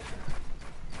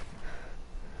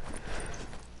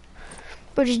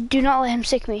 Bro, just do not let him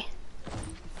sick me.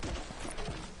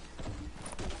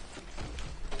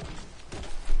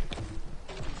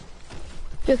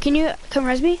 Yo, can you come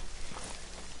res me?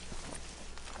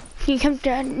 Can you come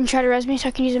down and try to res me so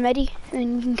I can use a medi and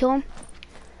then you can kill him?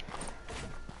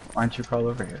 Why don't you crawl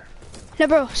over here? No,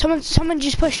 bro, someone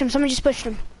just pushed him.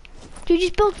 Dude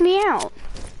just built me out.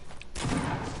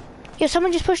 Yo,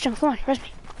 someone just pushed him. Come on, res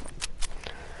me.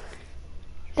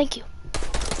 Thank you.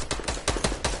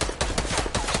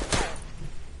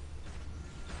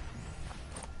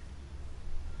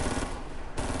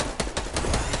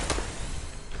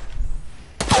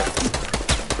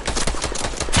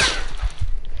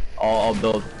 I'll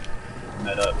build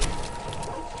med up.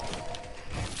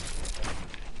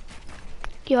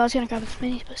 Yo, I was gonna grab his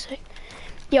minis, but sick.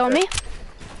 Yo, on me?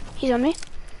 He's on me.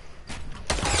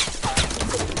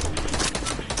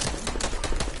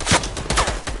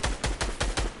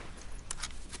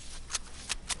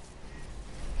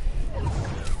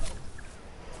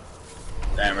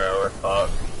 Damn, bro, we're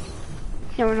fucked.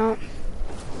 No, we're not.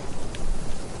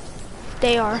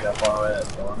 They are. See how far away that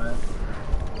storm is?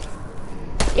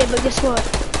 Yeah, but guess what?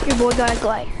 Your boy got a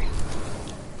glider.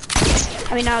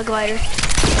 I mean, not a glider.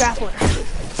 Grappler.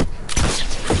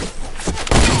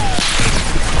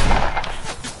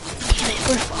 Damn it,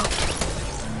 we're fucked.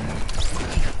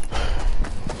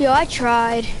 Yo, I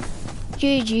tried.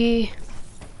 GG.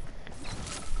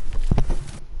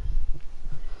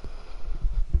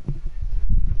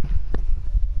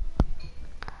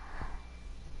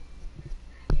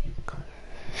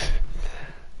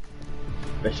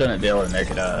 They shouldn't be able to make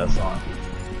it out of that song.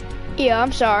 Yeah,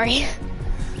 I'm sorry.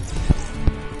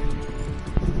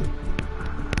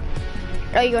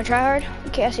 Oh, you gonna try hard?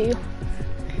 Okay, I see you.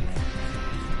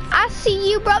 I see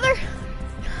you, brother.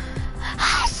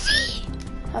 I see.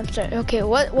 I'm sorry. Okay,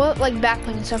 what like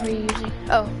backbling and stuff are you using?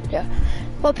 Oh, yeah.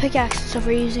 What pickaxe and stuff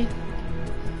are you using?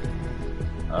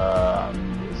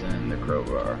 I'm using the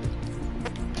crowbar.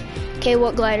 Okay,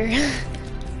 what glider?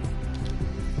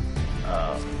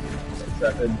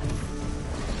 Intrepid.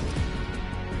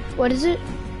 What is it?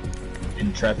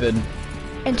 Intrepid.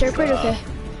 Interpret. Okay.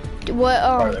 What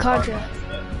contrail?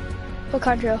 What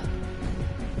contrail?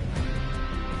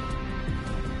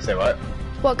 Say what?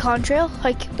 What contrail?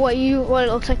 Like what it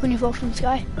looks like when you fall from the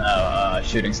sky? Oh,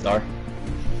 shooting star.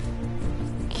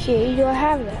 Okay, do I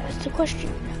have that? That's the question.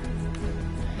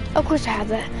 Of course I have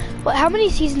that. Well, how many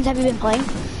seasons have you been playing?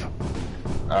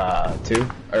 2,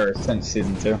 or since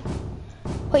season 2.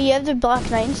 Wait, you have the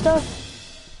Black Knight and stuff?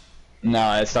 No,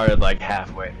 I started like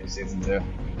halfway through season 2,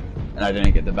 and I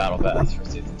didn't get the battle pass for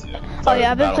season 2. Oh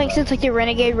yeah, I've been playing since like the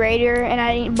Renegade Raider, and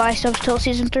I didn't buy stuff till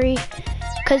season 3.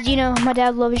 Cause you know, my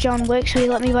dad loves John Wick, so he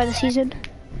let me buy the season.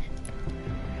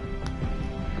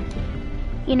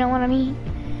 You know what I mean?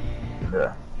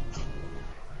 Yeah.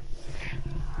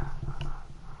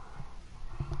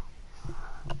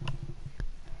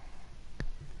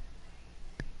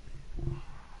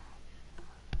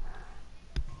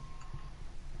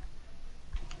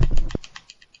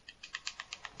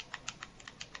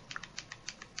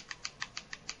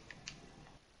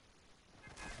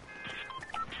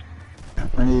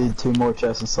 I need 2 more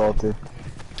chests and salty.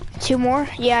 2 more?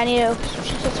 Yeah, I need a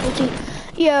salty.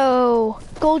 Yo,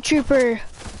 Gold Trooper.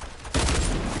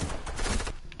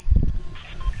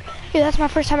 Yeah, that's my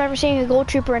first time ever seeing a Gold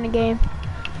Trooper in a game.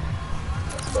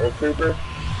 Gold Trooper?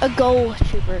 A Gold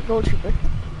Trooper, Gold Trooper.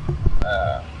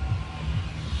 I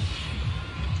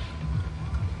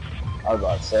was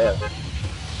about to say it.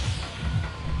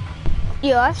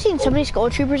 Yo, I've seen so many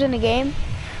Gold Troopers in the game.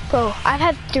 Bro, I've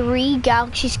had 3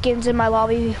 Galaxy skins in my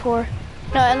lobby before.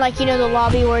 No, and like, you know the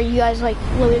lobby where you guys like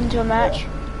load into a match?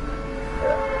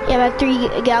 Yeah, I've had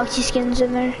 3 Galaxy skins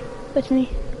in there with me.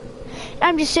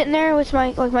 I'm just sitting there with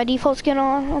my default skin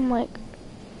on. I'm like,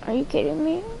 are you kidding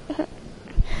me?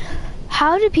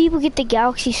 How do people get the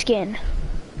Galaxy skin?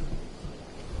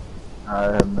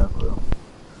 I have no clue.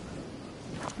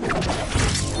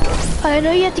 I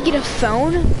know you have to get a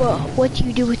phone, but what do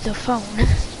you do with the phone?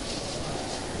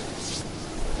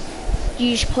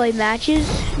 You just play matches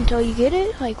until you get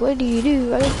it? Like, what do you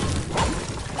do, right?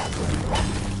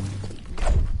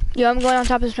 Yo, I'm going on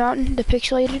top of this mountain, the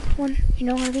pixelated one, you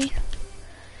know what I mean?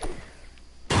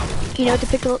 You know the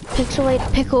pickle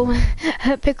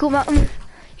mountain?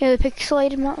 You know the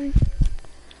pixelated mountain?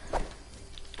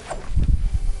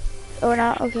 Or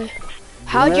not? Okay.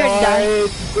 How'd you die?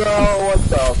 Bro, what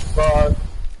the fuck?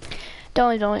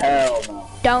 Don't leave. Hell no.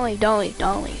 Don't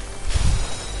leave.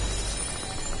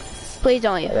 Please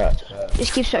don't leave.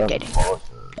 Just keep spectating.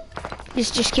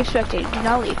 Just keep spectating. Do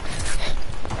not leave.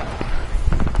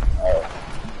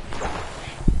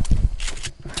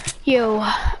 Yo,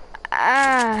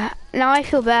 now I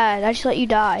feel bad. I just let you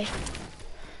die.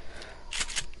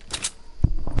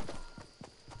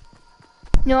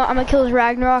 You know what? I'm gonna kill this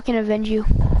Ragnarok and avenge you.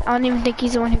 I don't even think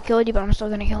he's the one who killed you, but I'm still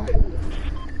gonna kill him.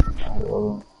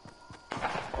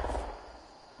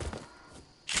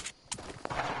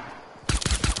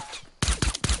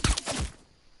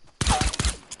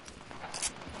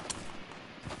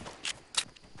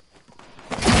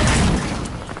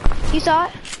 You saw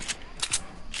it?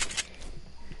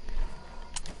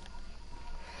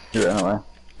 You ran away.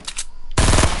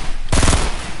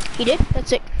 He did?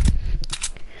 That's it.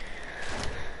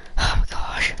 Oh my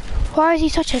gosh. Why is he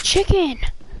such a chicken?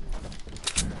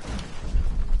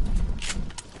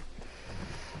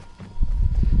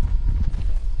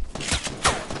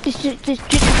 Just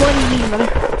what do you mean, brother?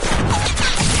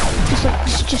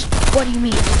 Just what do you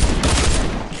mean?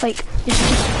 Like,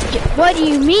 just what do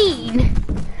you mean?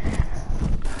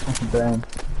 Dang.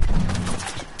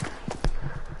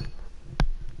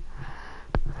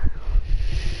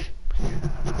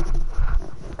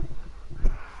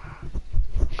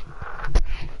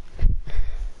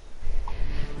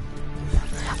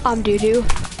 I'm doo-doo.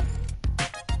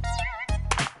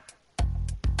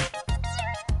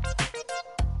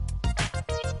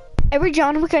 Every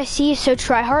John Wick I see is so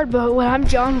try hard, but when I'm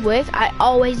John Wick, I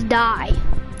always die.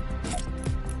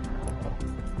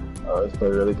 Oh, it's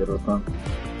probably really good with them.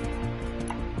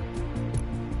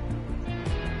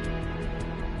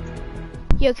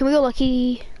 Yo, can we go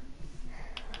lucky?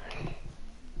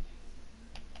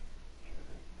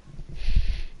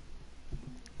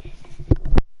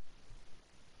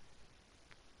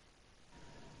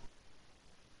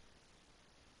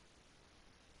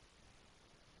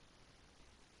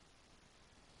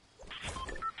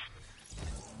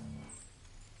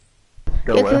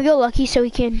 Go If where? we go lucky, so I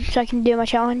can do my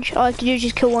challenge. All I have to do is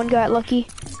just kill one guy at lucky.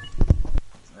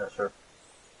 Yeah, sure.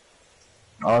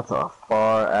 Oh, that's a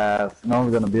far ass. No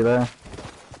one's gonna be there.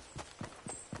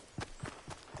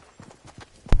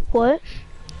 What?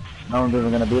 No one's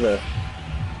even gonna be there.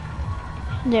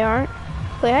 They aren't.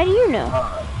 Wait, how do you know?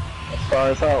 As far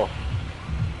as hell.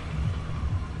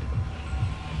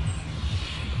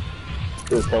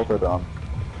 It's tilted on.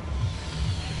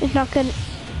 It's not gonna.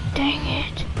 Dang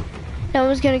it! No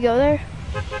one's gonna go there.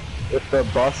 If the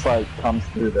bus like comes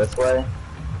through this way,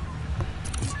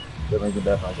 then we can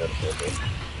definitely go to tilted.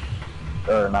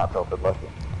 Or not tilted, lucky.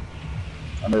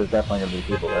 And there's definitely gonna be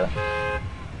people there.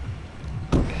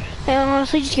 I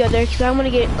honestly just go there because I'm gonna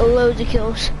get loads of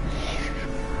kills.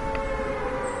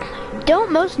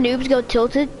 Don't most noobs go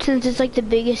tilted since it's like the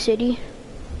biggest city?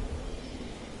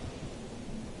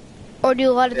 Or do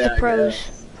a lot of the pros?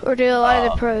 Or do a lot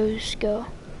of the pros go?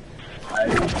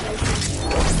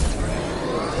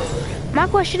 My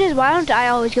question is, why don't I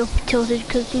always go tilted?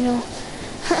 Because, you know,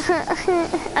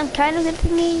 I'm kind of good at the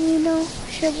game, you know,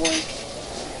 sure boy.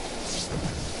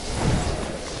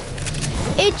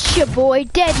 It's your boy,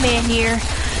 Dead Man here.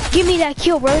 Give me that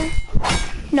kill, brother.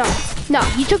 No,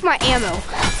 you took my ammo.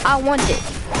 I want it.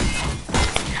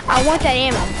 I want that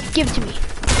ammo. Give it to me.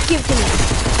 Give it to me.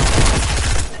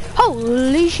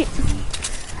 Holy shit.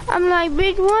 I'm like,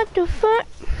 bitch, what the fuck?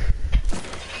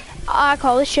 I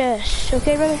call this chess.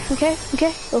 Okay, brother?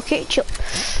 Okay, chill.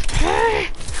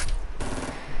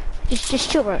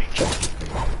 Just chill, brother, chill.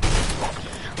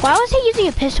 Why was he using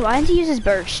a pistol? Why didn't he use his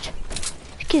burst?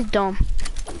 This kid's dumb.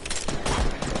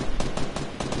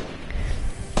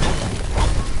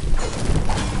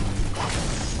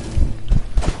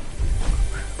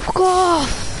 Fuck off!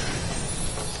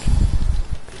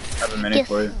 I have a minute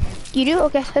for you. You do?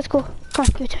 Okay, that's cool. Come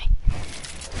on, give it to me.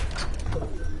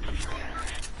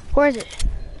 Where is it?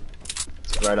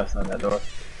 It's right outside that door.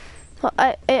 Well,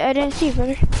 I didn't see it,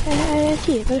 brother. I didn't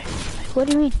see it, brother. What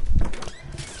do you mean?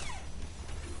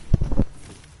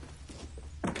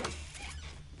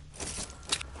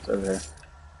 It's over here.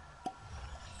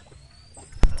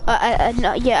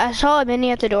 No, yeah, I saw a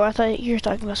mini at the door. I thought you were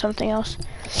talking about something else.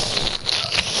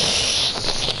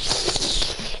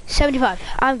 75.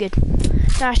 I'm good.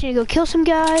 Now I just need to go kill some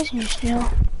guys and just, you know,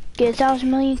 get 1,000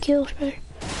 million kills, brother.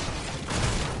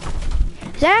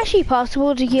 Is that actually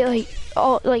possible to get like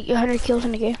 100 kills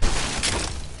in a game?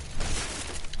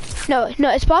 No,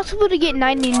 it's possible to get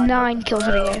 99 kills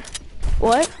in a game.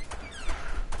 What?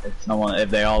 If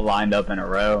they all lined up in a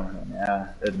row, yeah,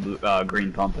 there's blue,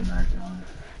 green pump in there.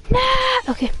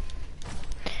 Nah. Okay.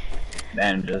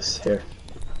 And just here.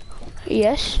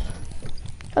 Yes.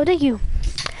 Oh, thank you.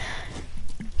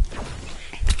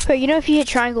 But you know, if you hit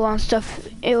triangle on stuff,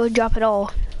 it would drop it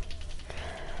all.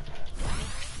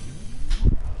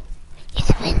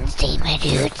 It's Wednesday, my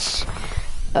dudes.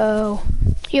 Oh.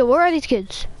 Yo, where are these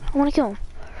kids? I want to kill them.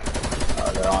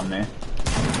 They're on me.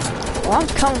 Well, I'm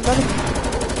coming, brother.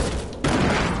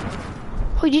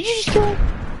 Wait, did you just kill him?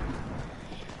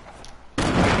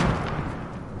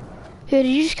 Yeah, did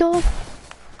you just kill him?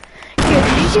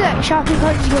 Yeah, did you see that shopping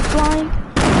cart just go flying?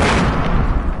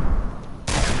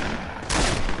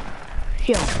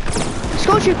 Yo.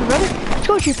 Skull Trooper, brother.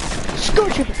 Skull Trooper. Skull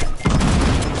Trooper.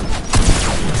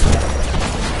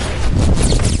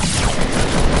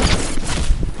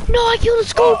 No, I killed a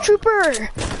Skull Trooper!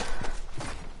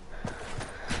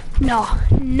 No.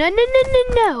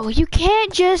 No. You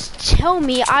can't just tell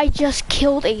me I just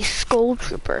killed a Skull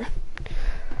Trooper.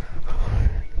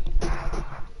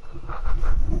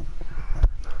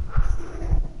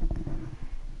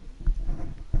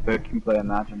 Quick, can you play a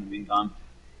match in the meantime?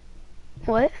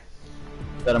 What?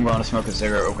 Said I'm going to smoke a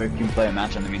cigarette real quick. You can play a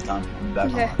match in the meantime. I'll be back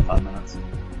in like 5 minutes.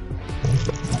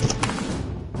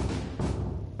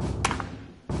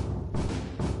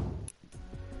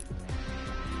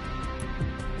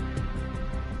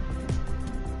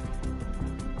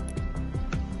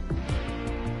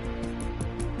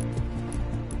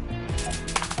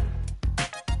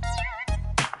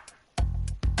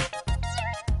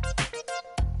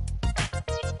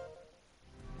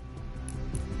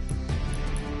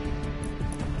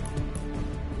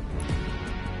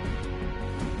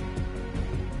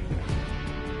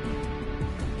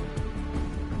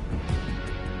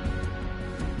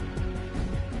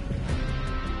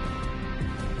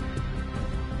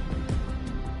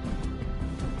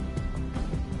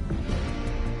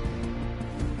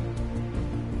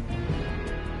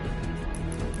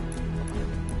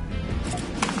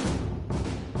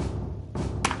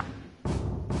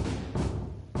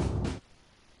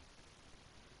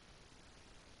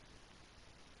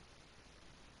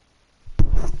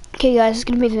 Okay, guys, it's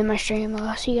gonna be the end of my stream.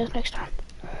 I'll see you guys next time.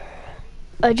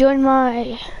 Join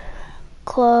my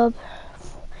club,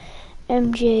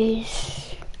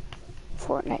 MJ's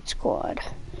Fortnite squad.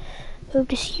 Hope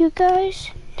to see you guys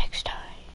next time.